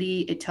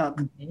vulnerability. It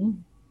took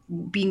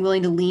being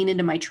willing to lean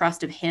into my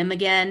trust of him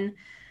again.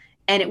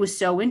 And it was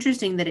so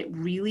interesting that it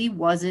really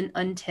wasn't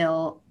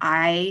until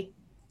I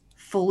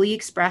fully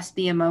expressed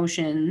the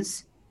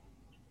emotions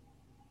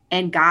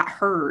and got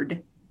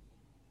heard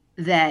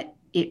that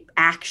it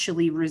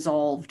actually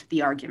resolved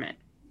the argument.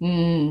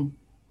 You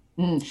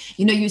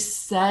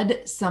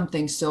said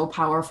something so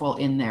powerful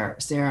in there,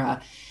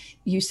 Sarah.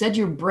 You said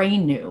your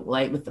brain knew,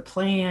 like with the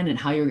plan and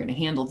how you're going to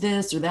handle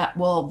this or that.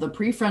 Well, the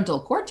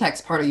prefrontal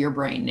cortex part of your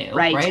brain knew,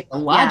 right? The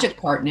logic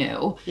part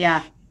knew.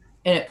 Yeah.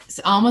 And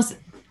it's almost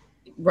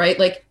right.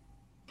 Like,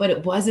 but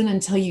it wasn't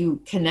until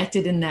you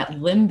connected in that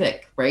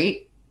limbic,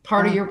 right,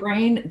 part of your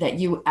brain that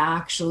you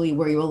actually,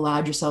 where you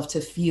allowed yourself to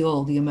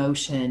feel the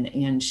emotion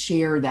and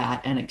share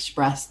that and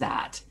express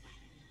that.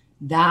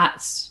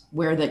 That's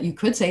where that you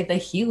could say the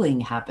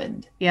healing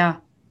happened. Yeah.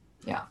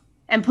 Yeah.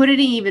 And put it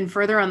even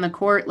further on the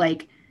court,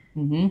 like,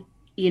 and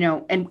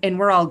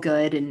we're all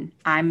good. And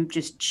I'm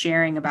just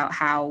sharing about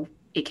how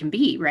it can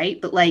be.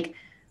 Right. But like,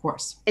 of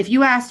course, if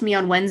you asked me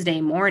on Wednesday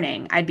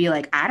morning, I'd be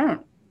like, I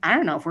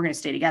don't know if we're going to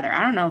stay together.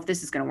 I don't know if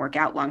this is going to work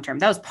out long term.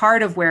 That was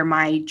part of where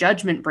my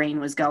judgment brain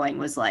was going,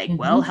 was like,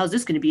 well, how's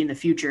this going to be in the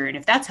future? And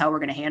if that's how we're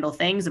going to handle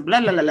things,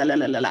 blah, blah, blah, blah,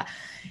 blah, blah, blah.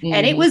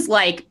 And it was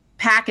like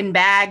packing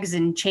bags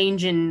and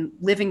changing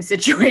living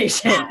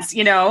situations,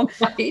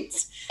 Right.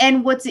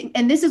 And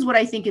this is what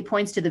I think it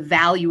points to the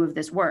value of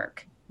this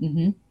work.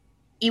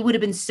 It would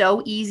have been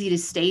so easy to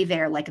stay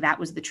there like that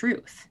was the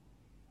truth.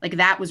 Like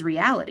that was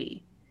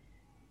reality.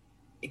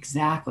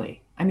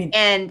 Exactly. I mean,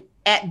 and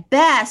at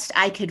best,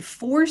 I could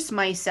force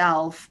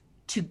myself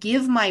to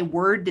give my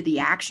word to the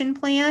action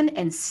plan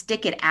and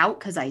stick it out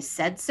because I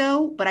said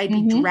so, but I'd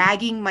be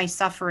dragging my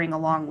suffering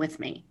along with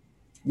me.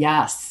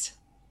 Yes.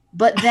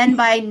 But then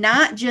by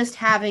not just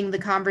having the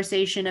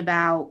conversation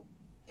about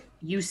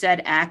you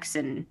said X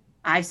and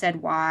I said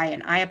Y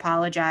and I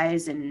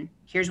apologize and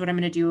here's what I'm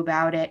going to do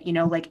about it,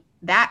 like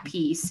that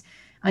piece,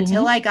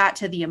 until I got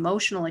to the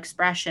emotional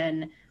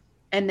expression,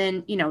 And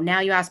then, you know, now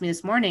you asked me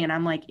this morning and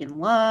I'm like in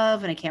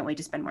love and I can't wait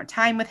to spend more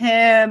time with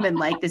him. And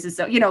like, this is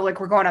so, you know,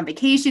 like we're going on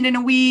vacation in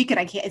a week and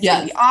it's going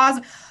to be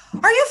awesome.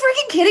 Are you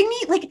freaking kidding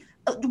me? Like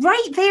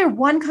right there,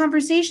 one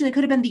conversation that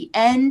could have been the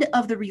end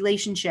of the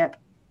relationship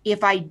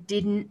if I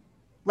didn't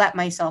let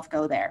myself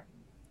go there.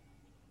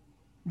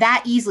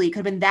 That easily, it could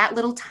have been that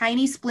little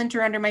tiny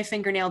splinter under my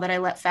fingernail that I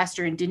let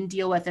fester and didn't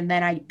deal with. And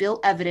then I built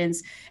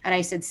evidence and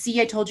I said,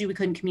 see, I told you we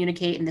couldn't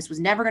communicate and this was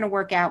never going to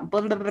work out,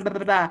 blah, blah, blah, blah,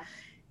 blah, blah.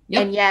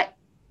 Yep. And yet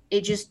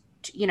it just,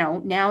 you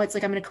know, now it's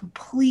like I'm in a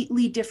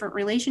completely different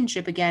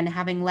relationship again,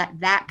 having let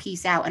that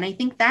piece out. And I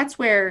think that's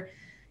where,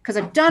 because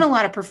I've done a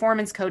lot of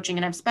performance coaching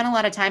and I've spent a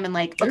lot of time in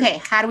like, okay,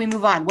 how do we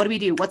move on? What do we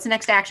do? What's the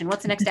next action?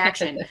 What's the next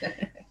action?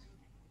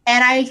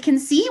 And I can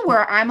see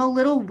where I'm a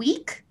little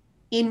weak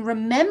in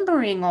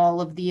remembering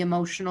all of the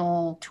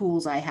emotional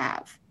tools I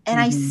have. And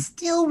I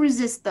still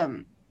resist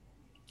them.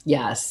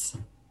 Yes.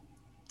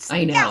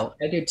 I know.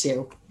 Yeah. I do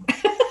too.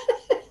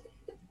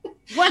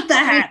 What the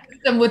heck?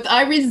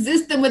 I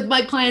resist them with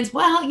my clients.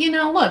 Well, you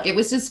know, look, it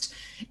was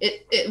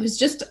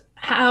just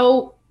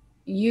how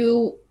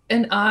you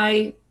and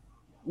I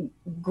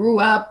grew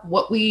up,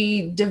 what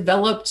we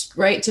developed,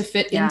 right, to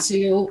fit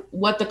into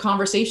what the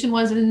conversation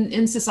was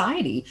in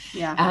society.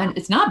 Yeah. And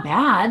it's not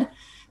bad.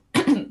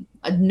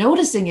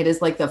 Noticing it is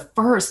like the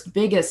first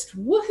biggest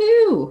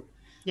woohoo,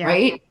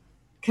 right?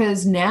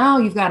 Because now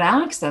you've got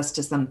access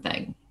to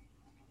something.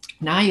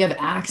 Now you have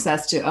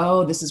access to,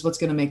 oh, this is what's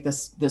going to make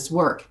this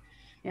work,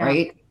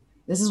 right?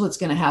 This is what's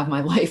going to have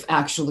my life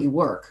actually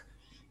work.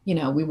 You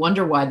know, we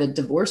wonder why the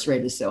divorce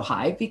rate is so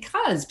high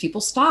because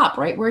people stop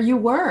right where you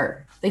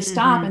were. They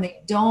stop and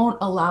they don't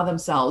allow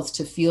themselves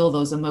to feel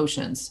those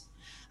emotions.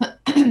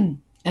 And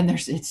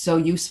it's so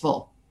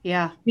useful.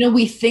 Yeah. You know,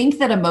 we think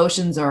that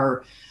emotions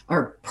are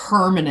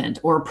permanent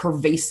or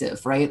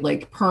pervasive, right?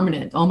 Like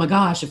permanent. Oh my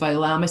gosh, if I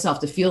allow myself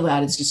to feel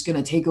that, it's just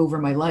going to take over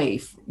my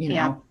life, you know?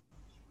 Yeah.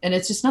 And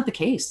it's just not the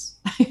case.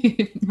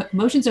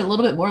 Emotions are a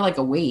little bit more like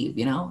a wave,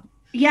 you know?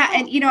 Yeah.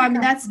 And, you know, I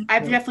mean,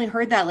 I've definitely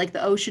heard that, like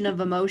the ocean of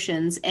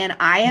emotions. And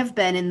I have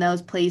been in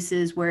those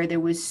places where there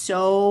was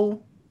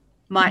so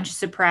much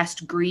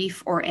suppressed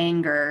grief or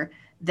anger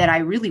that I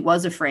really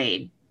was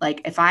afraid.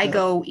 Like if I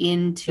go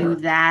into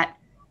that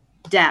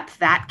depth,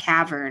 that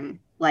cavern,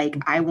 like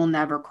I will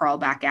never crawl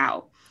back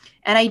out.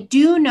 And I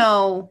do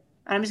know,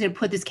 and I'm just going to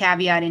put this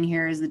caveat in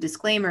here as the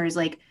disclaimer, is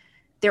like,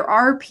 there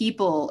are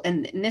people,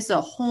 and this is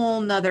a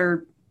whole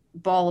nother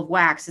ball of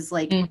wax, is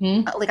like,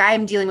 like I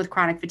am dealing with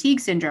chronic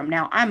fatigue syndrome.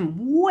 Now I'm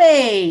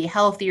way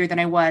healthier than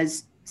I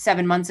was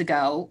 7 months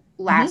ago,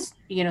 last,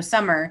 you know,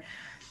 summer.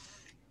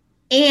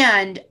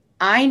 And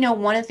I know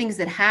one of the things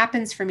that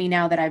happens for me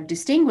now that I've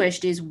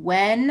distinguished is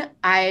when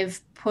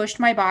I've pushed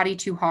my body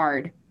too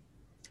hard,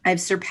 I've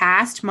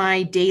surpassed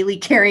my daily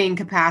carrying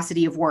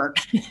capacity of work.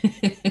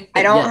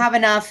 I don't have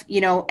enough,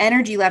 you know,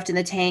 energy left in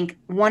the tank.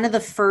 One of the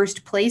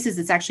first places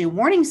that's actually a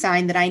warning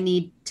sign that I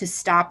need to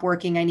stop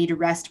working, I need to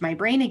rest my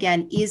brain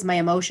again, is my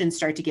emotions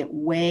start to get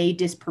way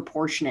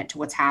disproportionate to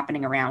what's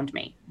happening around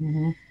me.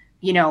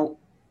 You know,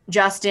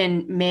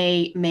 Justin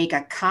may make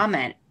a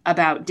comment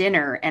about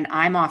dinner and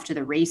I'm off to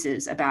the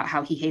races about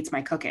how he hates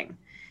my cooking.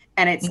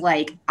 And it's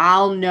like,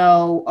 I'll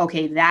know,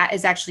 okay, that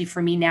is actually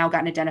for me now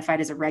gotten identified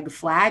as a red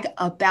flag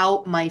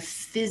about my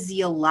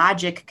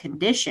physiologic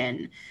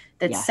condition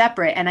that's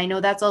separate. And I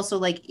know that's also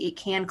like, it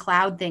can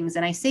cloud things.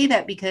 And I say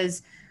that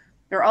because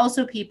there are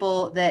also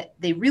people that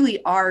they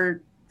really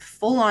are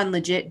full on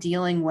legit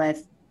dealing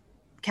with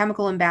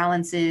chemical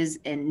imbalances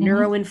and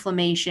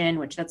neuroinflammation,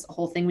 which that's a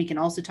whole thing we can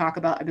also talk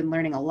about. I've been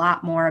learning a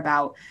lot more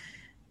about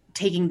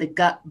taking the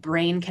gut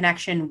brain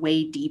connection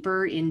way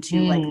deeper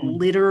into like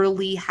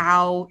literally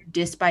how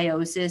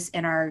dysbiosis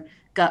in our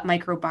gut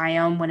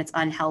microbiome, when it's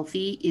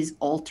unhealthy, is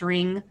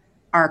altering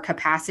our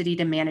capacity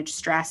to manage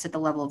stress at the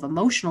level of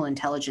emotional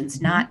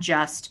intelligence, not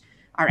just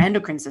our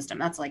endocrine system.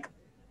 That's like,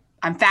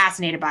 I'm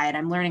fascinated by it.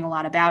 I'm learning a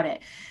lot about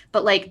it.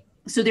 But like,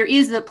 so there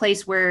is the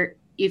place where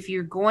if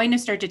you're going to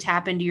start to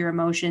tap into your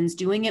emotions,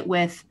 doing it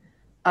with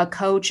a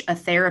coach, a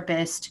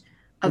therapist,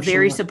 a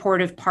very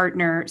supportive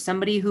partner,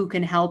 somebody who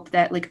can help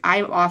that. Like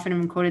I often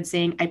am quoted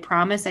saying, I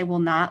promise I will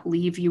not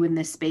leave you in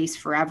this space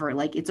forever.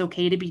 Like it's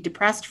okay to be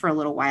depressed for a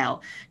little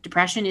while.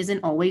 Depression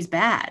isn't always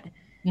bad.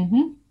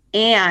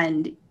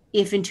 And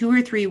if in 2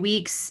 or 3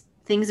 weeks,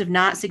 things have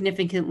not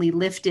significantly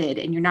lifted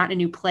and you're not in a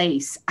new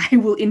place, I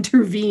will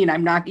intervene.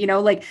 I'm not, you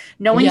know, like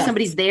knowing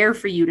somebody's there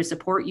for you to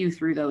support you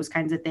through those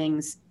kinds of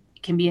things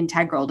can be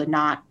integral to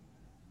not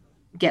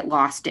get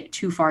lost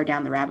too far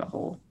down the rabbit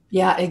hole.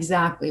 Yeah,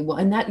 exactly. Well,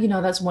 and that, you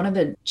know, that's one of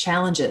the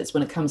challenges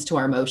when it comes to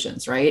our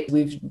emotions, right?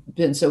 We've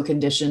been so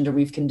conditioned, or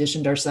we've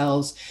conditioned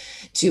ourselves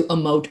to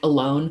emote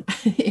alone,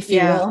 if you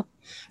will,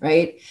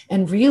 right?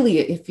 And really,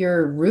 if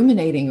you're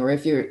ruminating or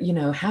if you're, you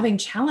know, having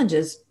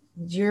challenges,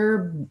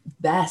 you're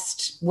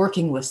best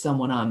working with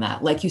someone on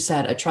that. Like you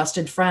said, a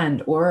trusted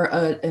friend or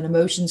an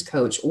emotions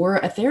coach or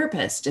a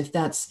therapist, if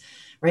that's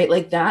right,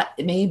 like that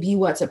may be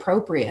what's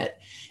appropriate.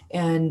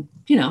 And,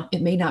 you know,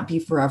 it may not be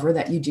forever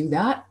that you do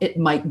that. It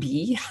might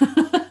be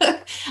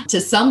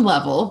to some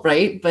level,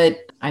 right?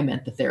 But I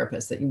meant the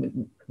therapist, that you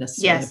wouldn't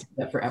necessarily have to do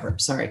that forever.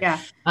 Sorry. Yeah.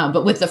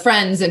 But with the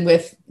friends and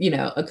with,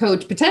 a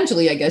coach,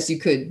 potentially, I guess you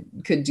could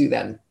do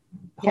that.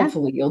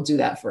 Hopefully you'll do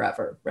that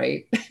forever,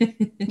 right?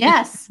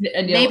 Yes.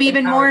 And maybe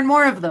even more and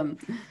more of them.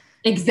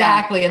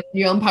 Exactly. And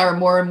you'll empower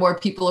more and more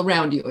people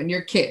around you and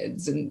your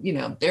kids and,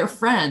 their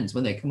friends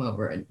when they come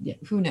over, and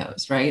who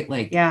knows, right?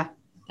 Like,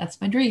 that's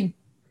my dream.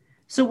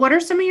 So what are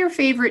some of your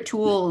favorite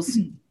tools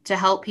to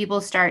help people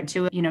start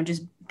to,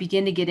 just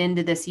begin to get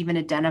into this, even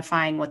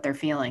identifying what they're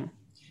feeling?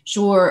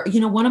 Sure.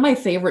 One of my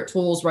favorite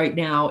tools right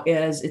now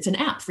it's an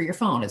app for your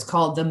phone. It's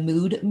called the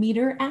Mood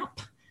Meter app.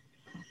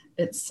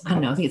 I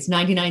think it's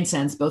 99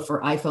 cents, both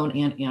for iPhone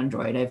and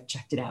Android. I've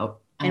checked it out.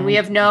 And we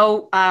have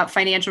no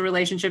financial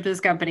relationship to this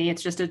company.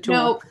 It's just a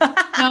tool.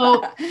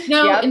 No.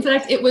 Yep. In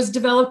fact, it was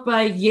developed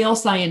by Yale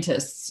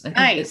scientists.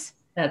 Nice.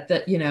 At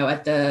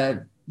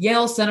the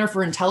Yale Center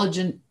for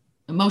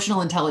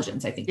Emotional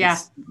Intelligence, I think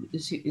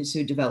is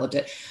who developed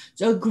it.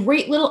 So a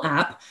great little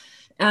app.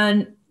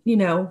 And,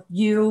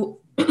 you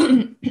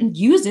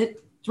use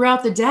it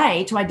throughout the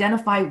day to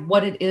identify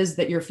what it is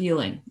that you're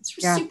feeling. It's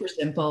super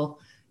simple.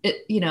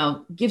 It,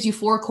 gives you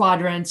 4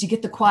 quadrants. You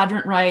get the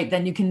quadrant right,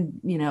 then you can,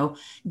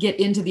 get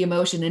into the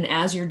emotion. And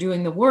as you're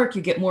doing the work,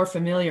 you get more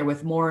familiar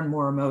with more and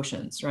more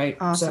emotions, right?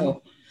 Awesome.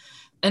 So,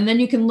 and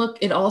then you can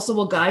it also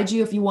will guide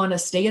you if you want to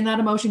stay in that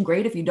emotion.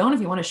 Great. If you don't,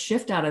 if you want to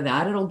shift out of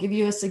that, it'll give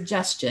you a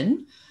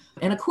suggestion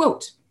and a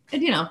quote.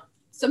 And,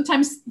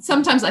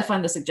 sometimes I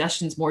find the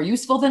suggestions more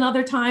useful than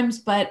other times,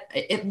 but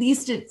at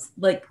least it's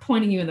like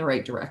pointing you in the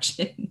right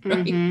direction,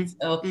 right? Mm-hmm.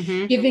 So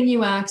giving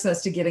you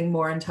access to getting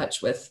more in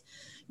touch with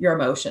your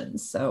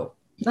emotions. So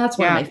that's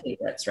one of my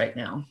favorites right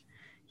now.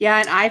 Yeah.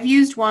 And I've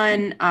used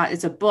one,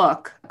 it's a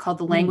book called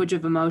The Language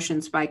of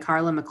Emotions by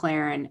Carla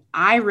McLaren.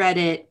 I read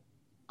it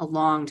a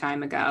long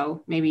time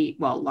ago,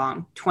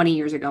 20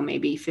 years ago,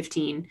 maybe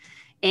 15.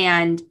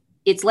 And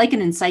it's like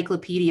an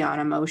encyclopedia on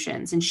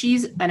emotions. And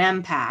she's an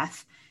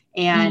empath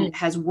and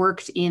has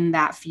worked in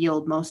that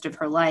field most of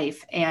her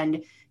life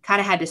and kind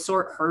of had to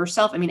sort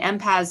herself. I mean,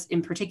 empaths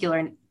in particular,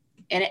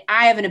 and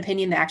I have an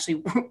opinion that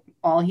actually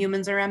all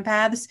humans are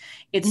empaths.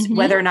 It's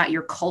whether or not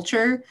your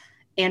culture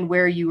and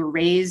where you were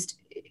raised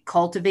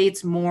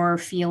cultivates more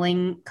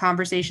feeling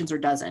conversations or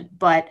doesn't.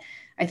 But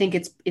I think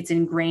it's an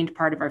ingrained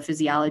part of our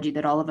physiology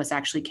that all of us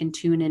actually can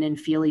tune in and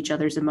feel each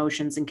other's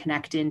emotions and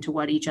connect into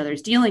what each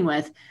other's dealing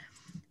with.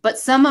 But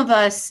some of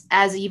us,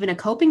 as even a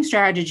coping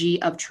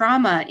strategy of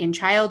trauma in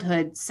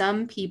childhood,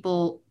 some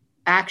people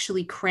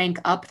actually crank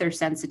up their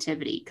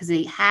sensitivity because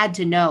they had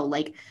to know,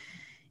 like,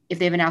 if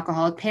they have an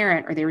alcoholic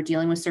parent or they were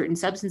dealing with certain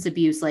substance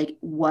abuse, like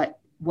what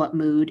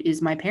mood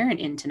is my parent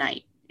in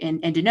tonight?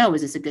 And to know,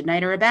 is this a good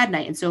night or a bad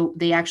night? And so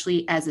they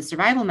actually, as a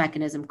survival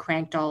mechanism,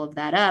 cranked all of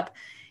that up.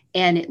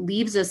 And it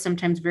leaves us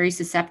sometimes very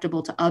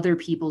susceptible to other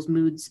people's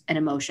moods and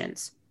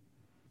emotions.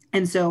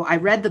 And so I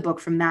read the book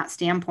from that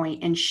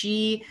standpoint, and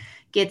she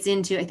gets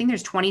into, I think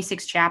there's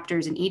 26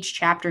 chapters, and each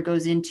chapter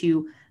goes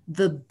into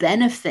the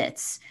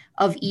benefits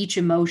of each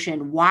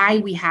emotion, why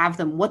we have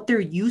them, what they're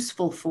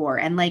useful for.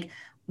 And like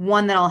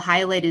one that I'll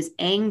highlight is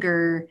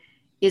anger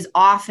is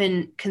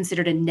often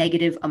considered a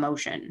negative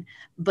emotion,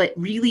 but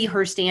really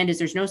her stand is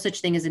there's no such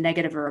thing as a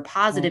negative or a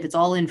positive. It's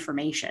all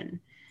information.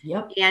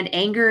 Yep. And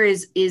anger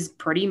is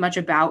pretty much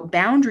about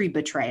boundary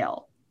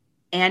betrayal.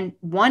 And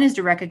one is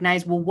to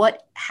recognize, well,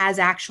 what has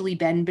actually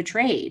been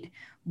betrayed?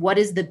 What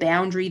is the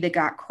boundary that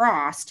got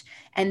crossed?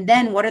 And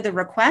then what are the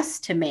requests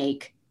to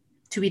make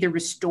to either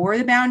restore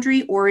the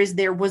boundary, or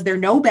was there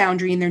no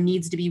boundary and there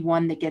needs to be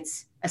one that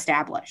gets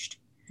established?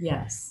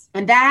 Yes.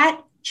 And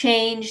that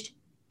changed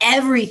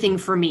everything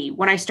for me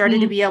when I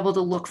started to be able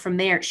to look from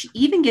there. She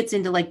even gets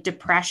into like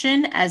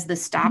depression as the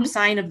stop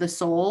sign of the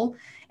soul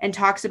and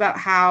talks about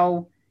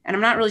how, and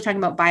I'm not really talking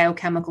about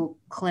biochemical,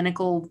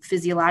 clinical,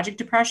 physiologic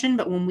depression,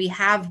 but when we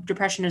have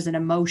depression as an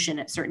emotion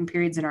at certain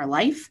periods in our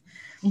life,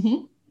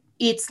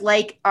 it's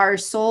like our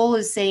soul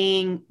is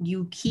saying,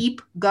 you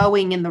keep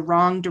going in the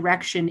wrong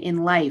direction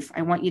in life.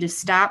 I want you to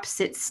stop,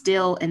 sit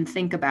still, and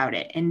think about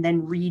it, and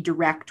then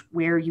redirect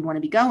where you want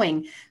to be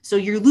going. So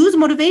you lose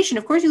motivation.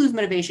 Of course you lose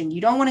motivation. You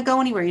don't want to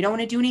go anywhere. You don't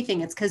want to do anything.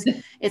 It's because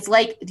it's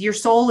like your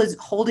soul is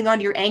holding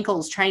onto your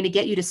ankles, trying to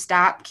get you to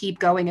stop, keep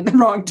going in the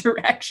wrong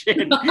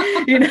direction,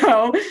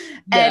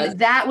 And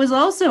that was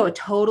also a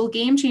total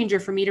game changer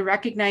for me to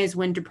recognize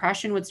when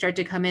depression would start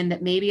to come in,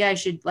 that maybe I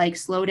should like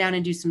slow down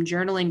and do some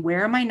journaling.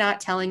 Where am I not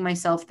telling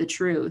myself the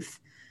truth,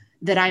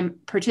 that I'm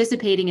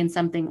participating in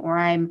something, or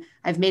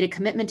I've made a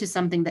commitment to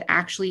something that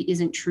actually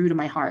isn't true to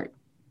my heart?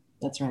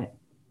 That's right.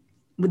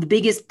 With the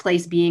biggest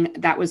place being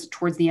that was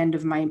towards the end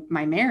of my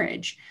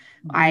marriage.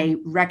 I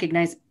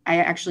recognized I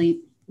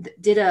actually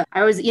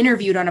I was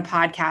interviewed on a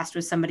podcast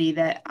with somebody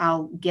that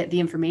I'll get the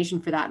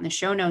information for that in the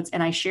show notes.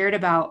 And I shared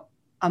about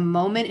a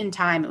moment in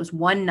time. It was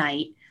one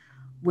night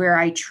where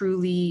I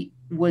truly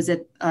was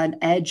at an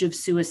edge of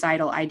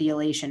suicidal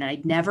ideation.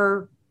 I'd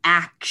never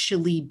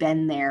actually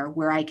been there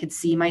where I could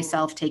see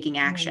myself taking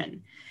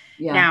action.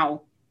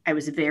 Now, I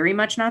was very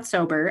much not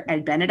sober.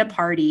 I'd been at a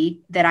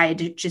party that I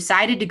had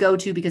decided to go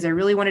to because I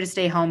really wanted to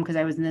stay home because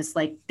I was in this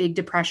like big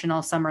depression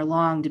all summer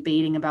long,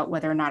 debating about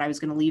whether or not I was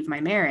going to leave my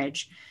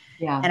marriage.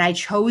 Yeah. And I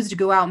chose to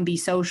go out and be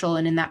social.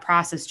 And in that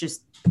process,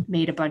 just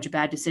made a bunch of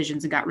bad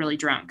decisions and got really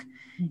drunk.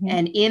 Mm-hmm.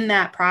 And in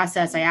that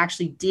process, I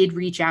actually did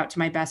reach out to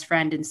my best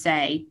friend and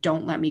say,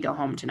 don't let me go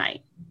home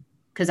tonight,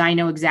 because I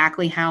know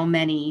exactly how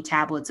many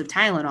tablets of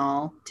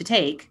Tylenol to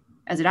take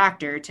as a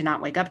doctor to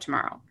not wake up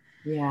tomorrow.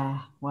 Yeah.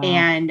 Wow.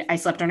 And I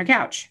slept on her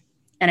couch,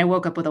 and I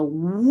woke up with a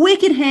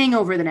wicked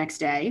hangover the next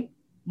day,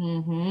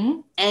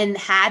 and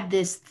had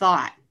this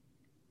thought,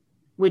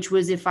 which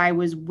was, if I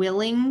was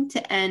willing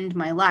to end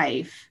my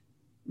life,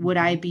 would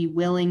I be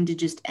willing to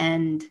just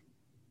end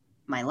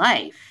my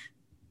life,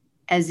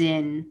 as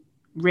in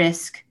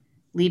risk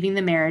leaving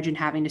the marriage and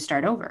having to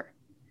start over?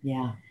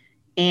 Yeah.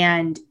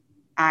 And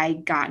I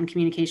got in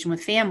communication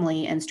with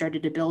family and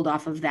started to build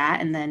off of that.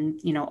 And then,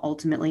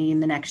 ultimately in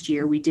the next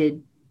year, we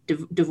did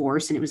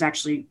divorce, and it was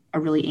actually a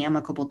really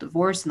amicable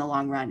divorce in the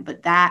long run.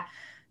 But that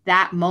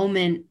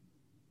moment,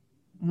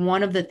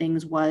 one of the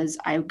things was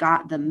I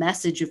got the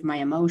message of my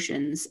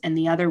emotions, and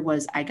the other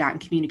was I got in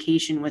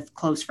communication with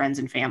close friends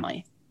and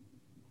family.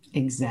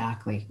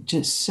 Exactly.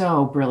 Just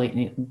so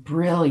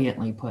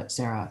brilliantly put,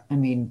 Sarah. I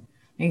mean,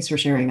 thanks for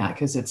sharing that,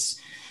 because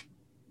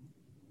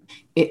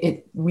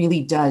it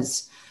really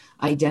does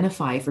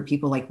identify for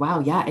people like,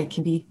 wow, yeah, it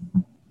can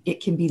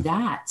be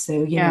that.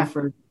 So,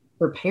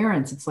 for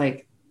parents, it's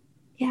like,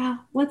 yeah,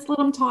 let's let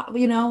them talk,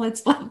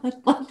 let's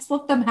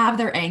let them have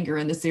their anger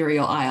in the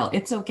cereal aisle.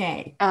 It's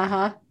okay.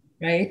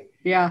 Right?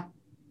 Yeah.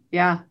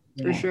 Yeah,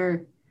 for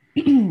sure.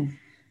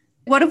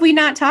 What have we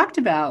not talked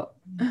about?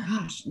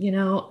 Gosh,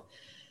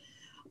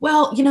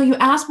 well, you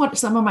asked what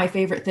some of my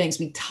favorite things.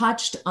 We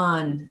touched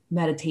on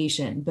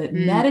meditation, but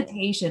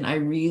meditation I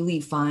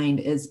really find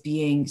as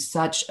being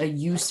such a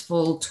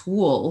useful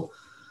tool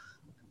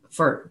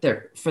for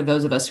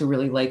those of us who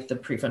really like the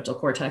prefrontal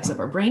cortex of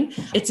our brain.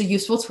 It's a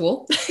useful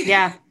tool.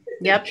 Yeah.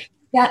 Yep.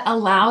 That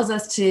allows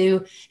us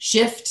to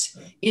shift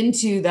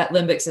into that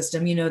limbic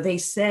system.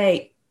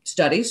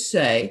 Studies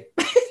say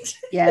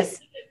yes,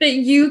 that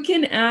you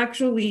can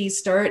actually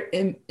start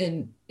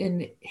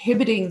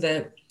inhibiting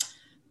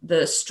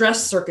the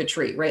stress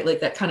circuitry, right?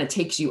 Like that kind of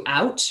takes you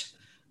out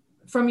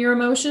from your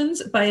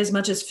emotions by as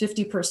much as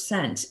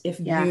 50% if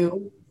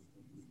you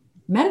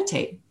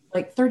meditate,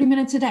 like 30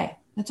 minutes a day.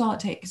 That's all it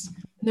takes.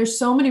 There's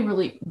so many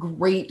really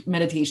great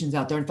meditations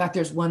out there. In fact,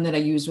 there's one that I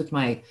use with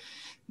my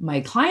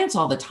clients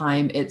all the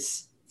time.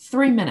 It's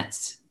 3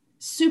 minutes,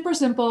 super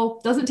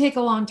simple, doesn't take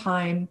a long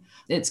time.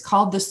 It's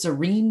called the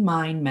Serene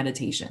Mind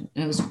Meditation.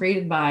 And it was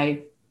created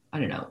by,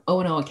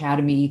 O&O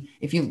Academy.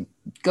 If you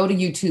go to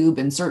YouTube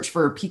and search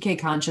for PK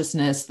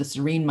Consciousness, the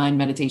Serene Mind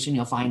Meditation,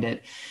 you'll find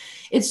it.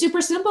 It's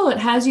super simple. It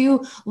has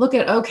you look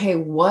at, okay,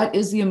 what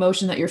is the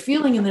emotion that you're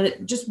feeling? And then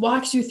it just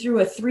walks you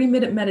through a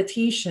 3-minute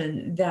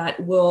meditation that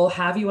will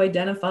have you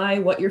identify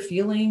what you're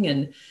feeling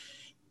and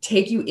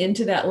take you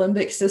into that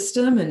limbic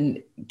system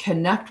and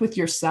connect with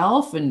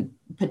yourself and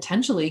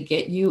potentially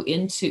get you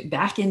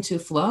back into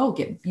flow,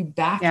 get you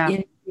back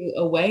into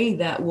a way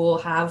that will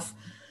have,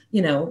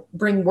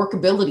 bring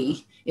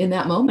workability in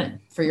that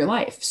moment for your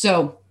life.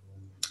 So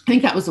I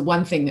think that was the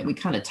one thing that we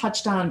kind of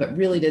touched on, but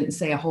really didn't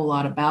say a whole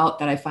lot about,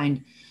 that I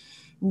find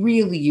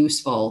really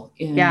useful.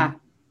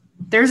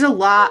 There's a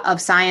lot of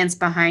science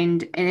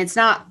behind, and it's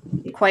not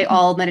quite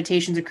all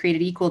meditations are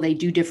created equal. They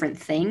do different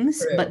things,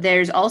 True. But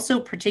there's also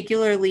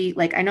particularly,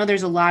 like, I know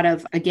there's a lot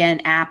of, again,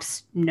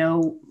 apps,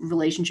 no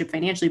relationship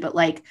financially, but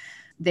like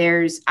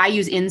I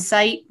use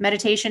Insight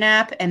meditation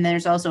app, and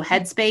there's also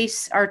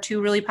Headspace are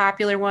two really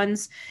popular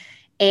ones.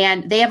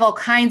 And they have all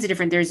kinds of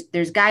different,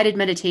 there's guided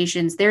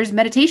meditations, there's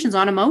meditations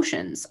on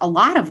emotions, a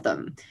lot of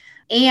them.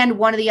 And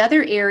one of the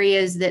other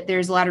areas that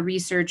there's a lot of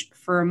research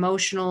for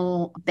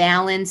emotional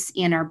balance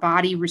in our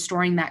body,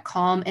 restoring that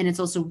calm. And it's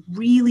also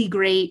really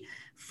great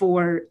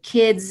for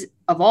kids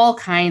of all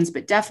kinds,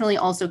 but definitely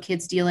also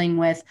kids dealing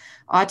with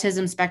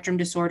autism spectrum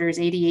disorders,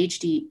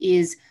 ADHD,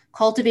 is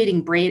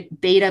cultivating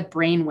beta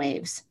brain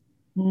waves.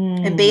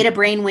 And beta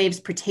brain waves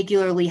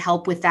particularly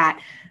help with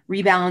that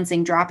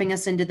rebalancing, dropping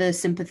us into the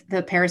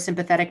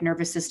parasympathetic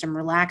nervous system,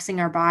 relaxing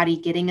our body,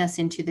 getting us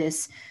into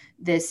this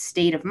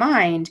state of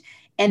mind.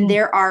 And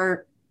there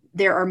are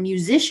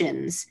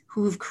musicians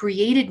who've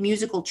created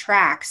musical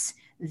tracks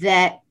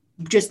that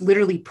just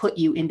literally put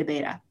you into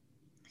beta.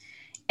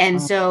 And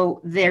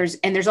so there's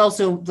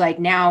also, like,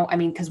 now, I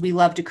mean, because we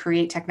love to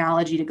create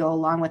technology to go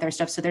along with our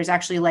stuff. So there's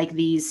actually like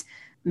these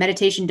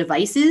meditation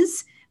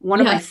devices. One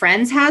of my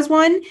friends has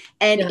one,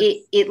 and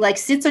it like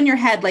sits on your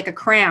head like a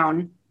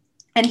crown.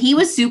 And he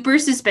was super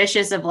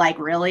suspicious of, like,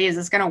 really, is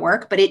this going to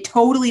work? But it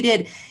totally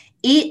did.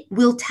 It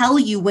will tell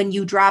you when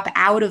you drop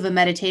out of a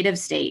meditative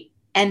state,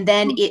 and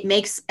then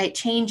it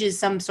changes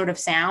some sort of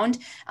sound,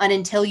 and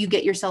until you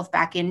get yourself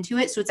back into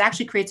it. So it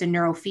actually creates a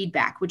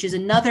neurofeedback, which is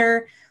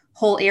another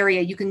whole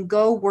area. You can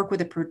go work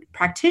with a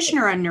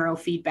practitioner on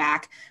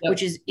neurofeedback,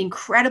 which is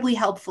incredibly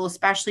helpful,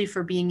 especially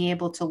for being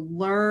able to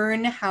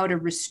learn how to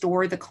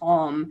restore the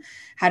calm,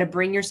 how to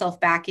bring yourself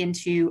back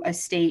into a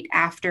state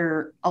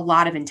after a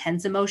lot of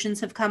intense emotions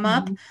have come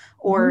up,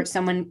 or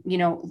someone,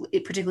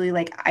 particularly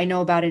like I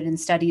know about it in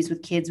studies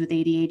with kids with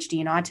ADHD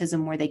and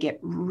autism, where they get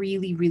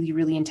really, really,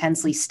 really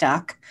intensely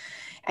stuck.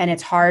 And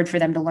it's hard for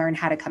them to learn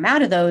how to come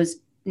out of those.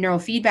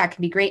 Neurofeedback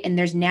can be great. And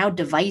there's now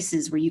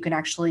devices where you can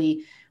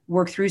actually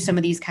work through some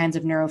of these kinds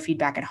of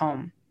neurofeedback at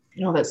home.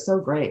 That's so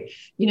great.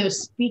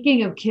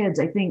 Speaking of kids,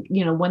 I think,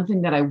 one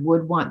thing that I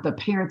would want the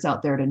parents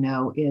out there to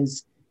know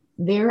is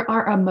there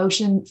are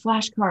emotion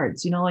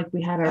flashcards, like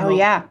we had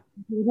our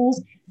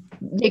tables.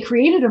 They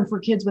created them for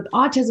kids with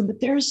autism, but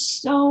they're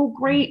so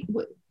great.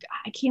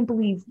 I can't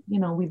believe,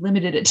 we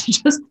limited it to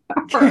just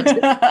because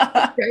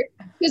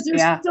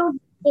they're so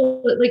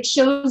cool. It like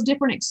shows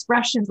different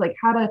expressions, like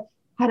how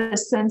to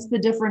sense the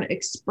different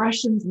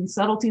expressions and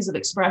subtleties of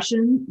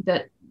expression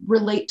that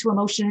relate to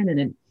emotion.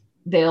 And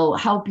they'll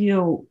help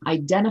you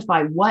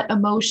identify what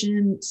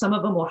emotion. Some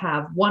of them will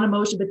have one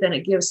emotion, but then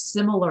it gives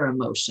similar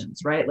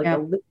emotions, right? Like a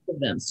list of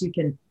them. So you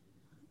can,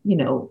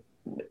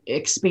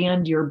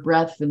 expand your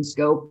breadth and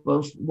scope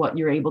of what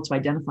you're able to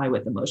identify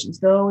with emotions.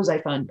 Those I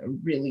found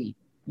really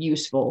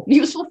useful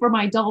for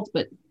my adults,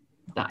 but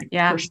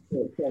for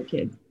sure for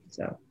kids.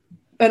 So.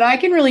 But I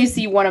can really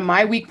see one of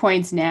my weak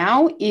points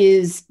now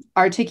is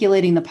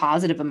articulating the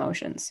positive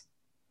emotions.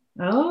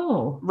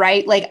 Oh,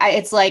 right. Like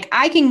it's like,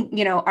 I can,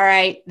 all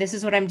right, this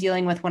is what I'm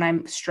dealing with when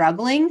I'm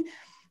struggling.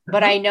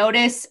 But I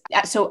notice,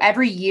 so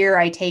every year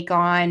I take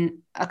on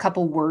a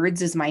couple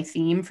words as my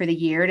theme for the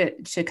year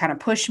to kind of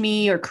push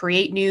me or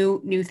create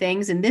new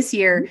things. And this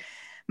year,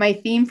 my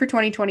theme for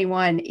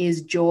 2021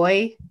 is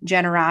joy,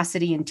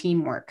 generosity, and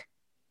teamwork.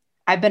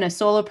 I've been a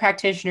solo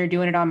practitioner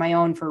doing it on my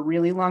own for a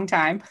really long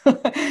time.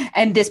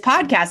 And this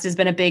podcast has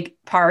been a big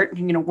part,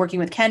 working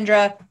with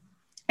Kendra.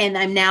 And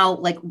I'm now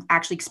like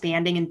actually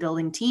expanding and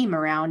building team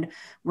around,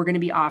 we're going to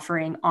be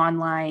offering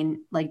online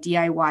like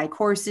DIY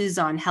courses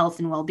on health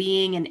and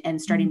well-being and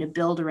starting to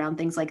build around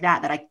things like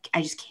that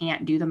I just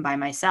can't do them by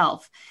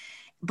myself.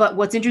 But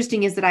what's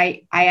interesting is that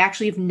I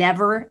actually have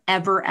never,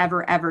 ever,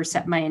 ever, ever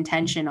set my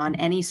intention on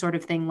any sort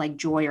of thing like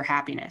joy or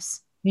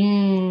happiness.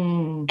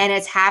 And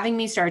it's having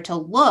me start to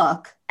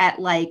look at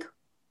like,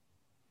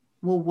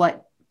 well,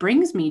 what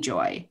brings me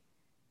joy?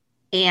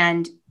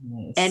 And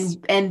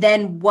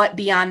then what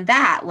beyond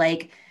that,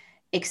 like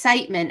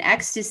excitement,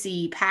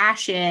 ecstasy,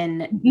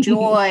 passion,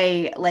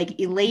 joy,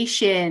 like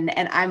elation.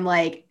 And I'm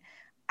like,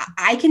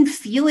 I can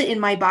feel it in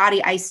my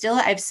body. I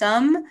have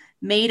some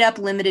made up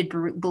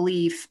limited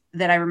belief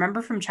that I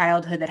remember from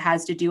childhood that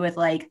has to do with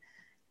like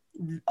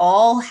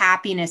all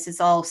happiness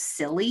is all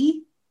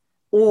silly,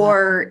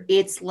 or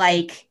it's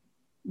like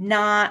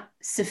not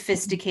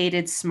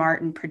sophisticated,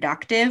 smart, and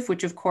productive,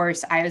 which of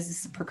course I was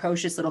this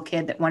precocious little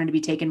kid that wanted to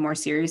be taken more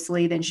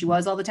seriously than she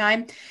was all the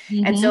time.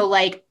 And so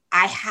like,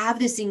 I have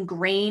this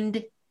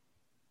ingrained,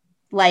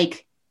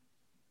 like,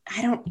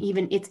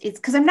 it's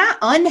because I'm not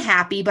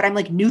unhappy, but I'm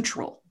like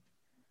neutral.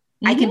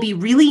 I can be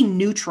really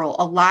neutral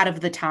a lot of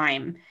the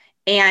time,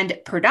 and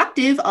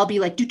productive. I'll be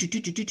like,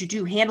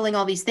 handling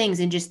all these things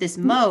in just this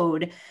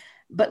mode.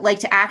 But like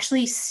to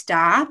actually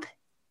stop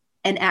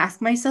and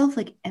ask myself,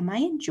 like, am I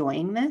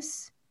enjoying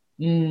this?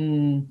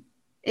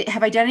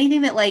 Have I done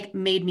anything that like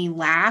made me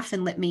laugh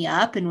and lit me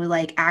up and was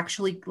like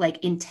actually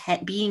like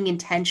being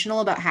intentional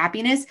about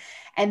happiness?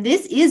 And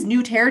this is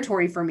new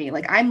territory for me.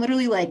 Like I'm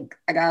literally like,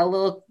 I got a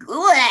little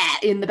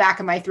in the back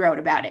of my throat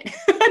about it.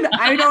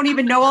 I don't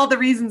even know all the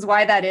reasons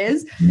why that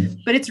is,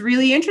 but it's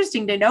really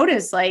interesting to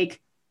notice like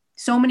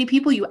so many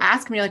people, you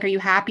ask me like, are you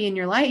happy in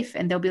your life?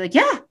 And they'll be like,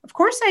 yeah, of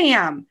course I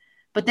am.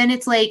 But then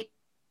it's like,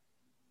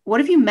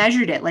 what if you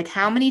measured it? Like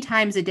how many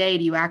times a day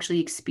do you actually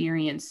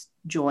experience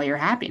joy or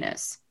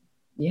happiness?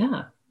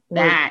 Yeah.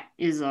 That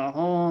is a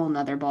whole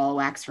nother ball of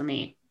wax for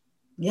me.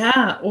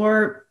 Yeah.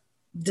 Or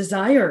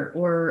desire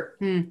or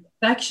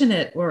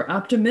affectionate or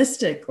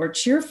optimistic or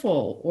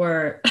cheerful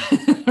or.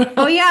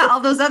 Oh yeah.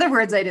 All those other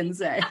words I didn't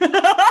say.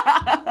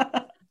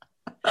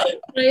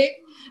 Right.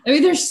 I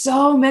mean, there's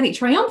so many.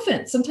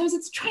 Triumphant. Sometimes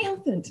it's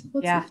triumphant.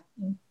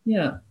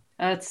 Yeah.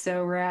 That's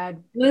so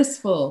rad.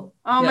 Blissful.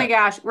 Oh my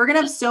gosh. We're going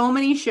to have so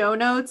many show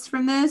notes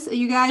from this.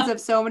 You guys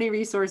have so many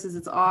resources.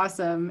 It's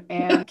awesome.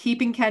 And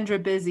keeping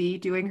Kendra busy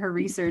doing her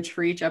research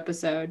for each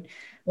episode.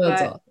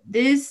 That's awesome.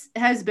 This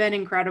has been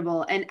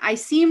incredible. And I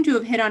seem to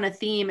have hit on a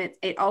theme.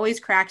 It always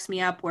cracks me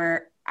up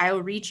where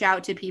I'll reach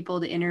out to people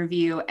to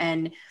interview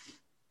and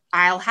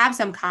I'll have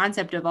some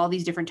concept of all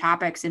these different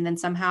topics. And then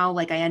somehow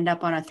like I end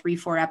up on a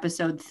 3-4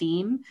 episode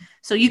theme.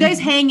 So you guys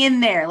hang in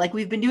there. Like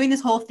we've been doing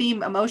this whole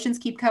theme. Emotions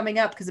keep coming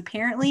up because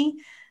apparently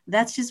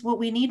that's just what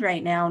we need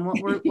right now and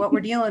what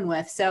we're dealing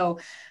with. So,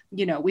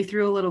 we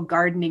threw a little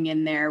gardening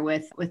in there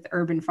with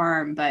Urban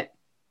Farm, but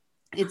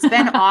it's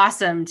been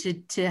awesome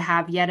to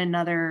have yet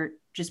another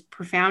just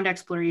profound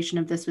exploration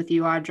of this with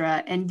you,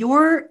 Audra. And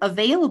you're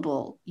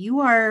available. You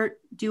are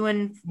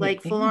doing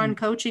like full on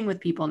coaching with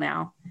people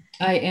now.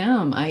 I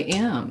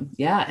am.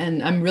 Yeah.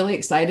 And I'm really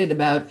excited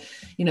about,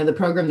 the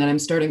program that I'm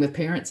starting with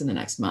parents in the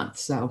next month.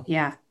 So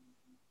Yeah.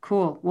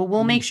 Cool. Well,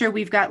 we'll make sure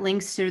we've got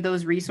links to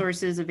those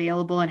resources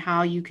available and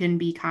how you can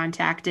be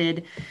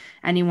contacted.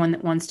 Anyone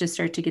that wants to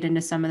start to get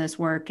into some of this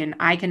work. And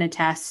I can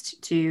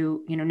attest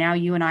to, now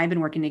you and I have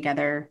been working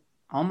together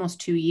almost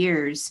 2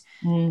 years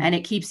and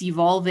it keeps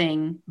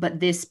evolving. But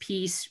this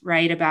piece,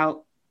 right,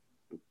 about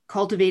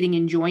cultivating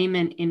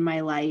enjoyment in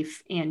my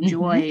life and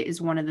joy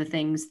is one of the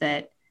things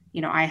that,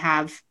 I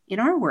have in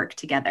our work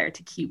together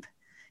to keep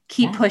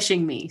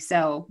pushing me.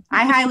 So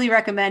I highly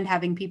recommend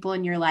having people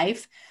in your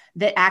life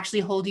that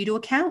actually hold you to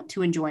account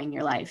to enjoying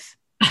your life.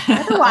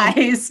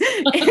 Otherwise,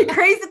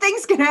 crazy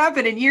things can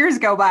happen and years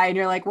go by and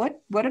you're like,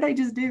 what did I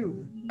just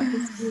do?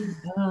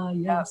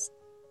 Yes.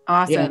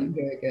 Awesome.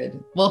 Yeah, very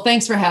good. Well,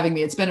 thanks for having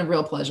me. It's been a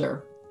real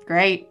pleasure.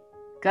 Great.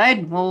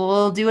 Good. Well,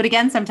 we'll do it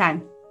again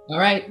sometime. All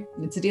right.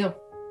 It's a deal.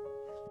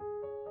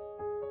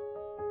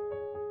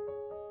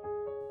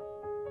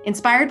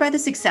 Inspired by the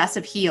success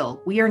of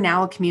Heal, we are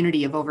now a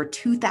community of over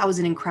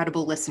 2,000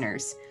 incredible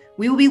listeners.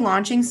 We will be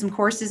launching some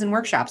courses and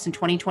workshops in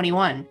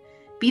 2021.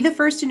 Be the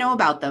first to know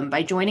about them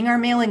by joining our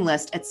mailing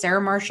list at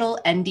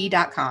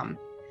sarahmarshallnd.com.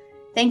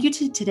 Thank you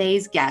to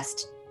today's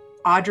guest,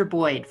 Audra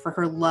Boyd, for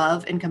her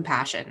love and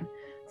compassion.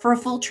 For a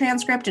full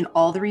transcript and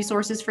all the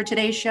resources for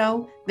today's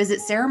show, visit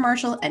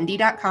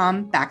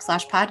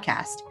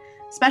sarahmarshallnd.com/podcast.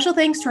 Special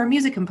thanks to our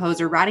music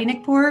composer, Roddy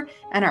Nickpour,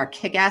 and our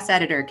kick-ass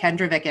editor,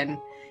 Kendra Vicken.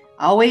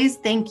 Always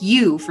thank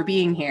you for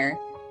being here.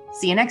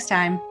 See you next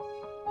time.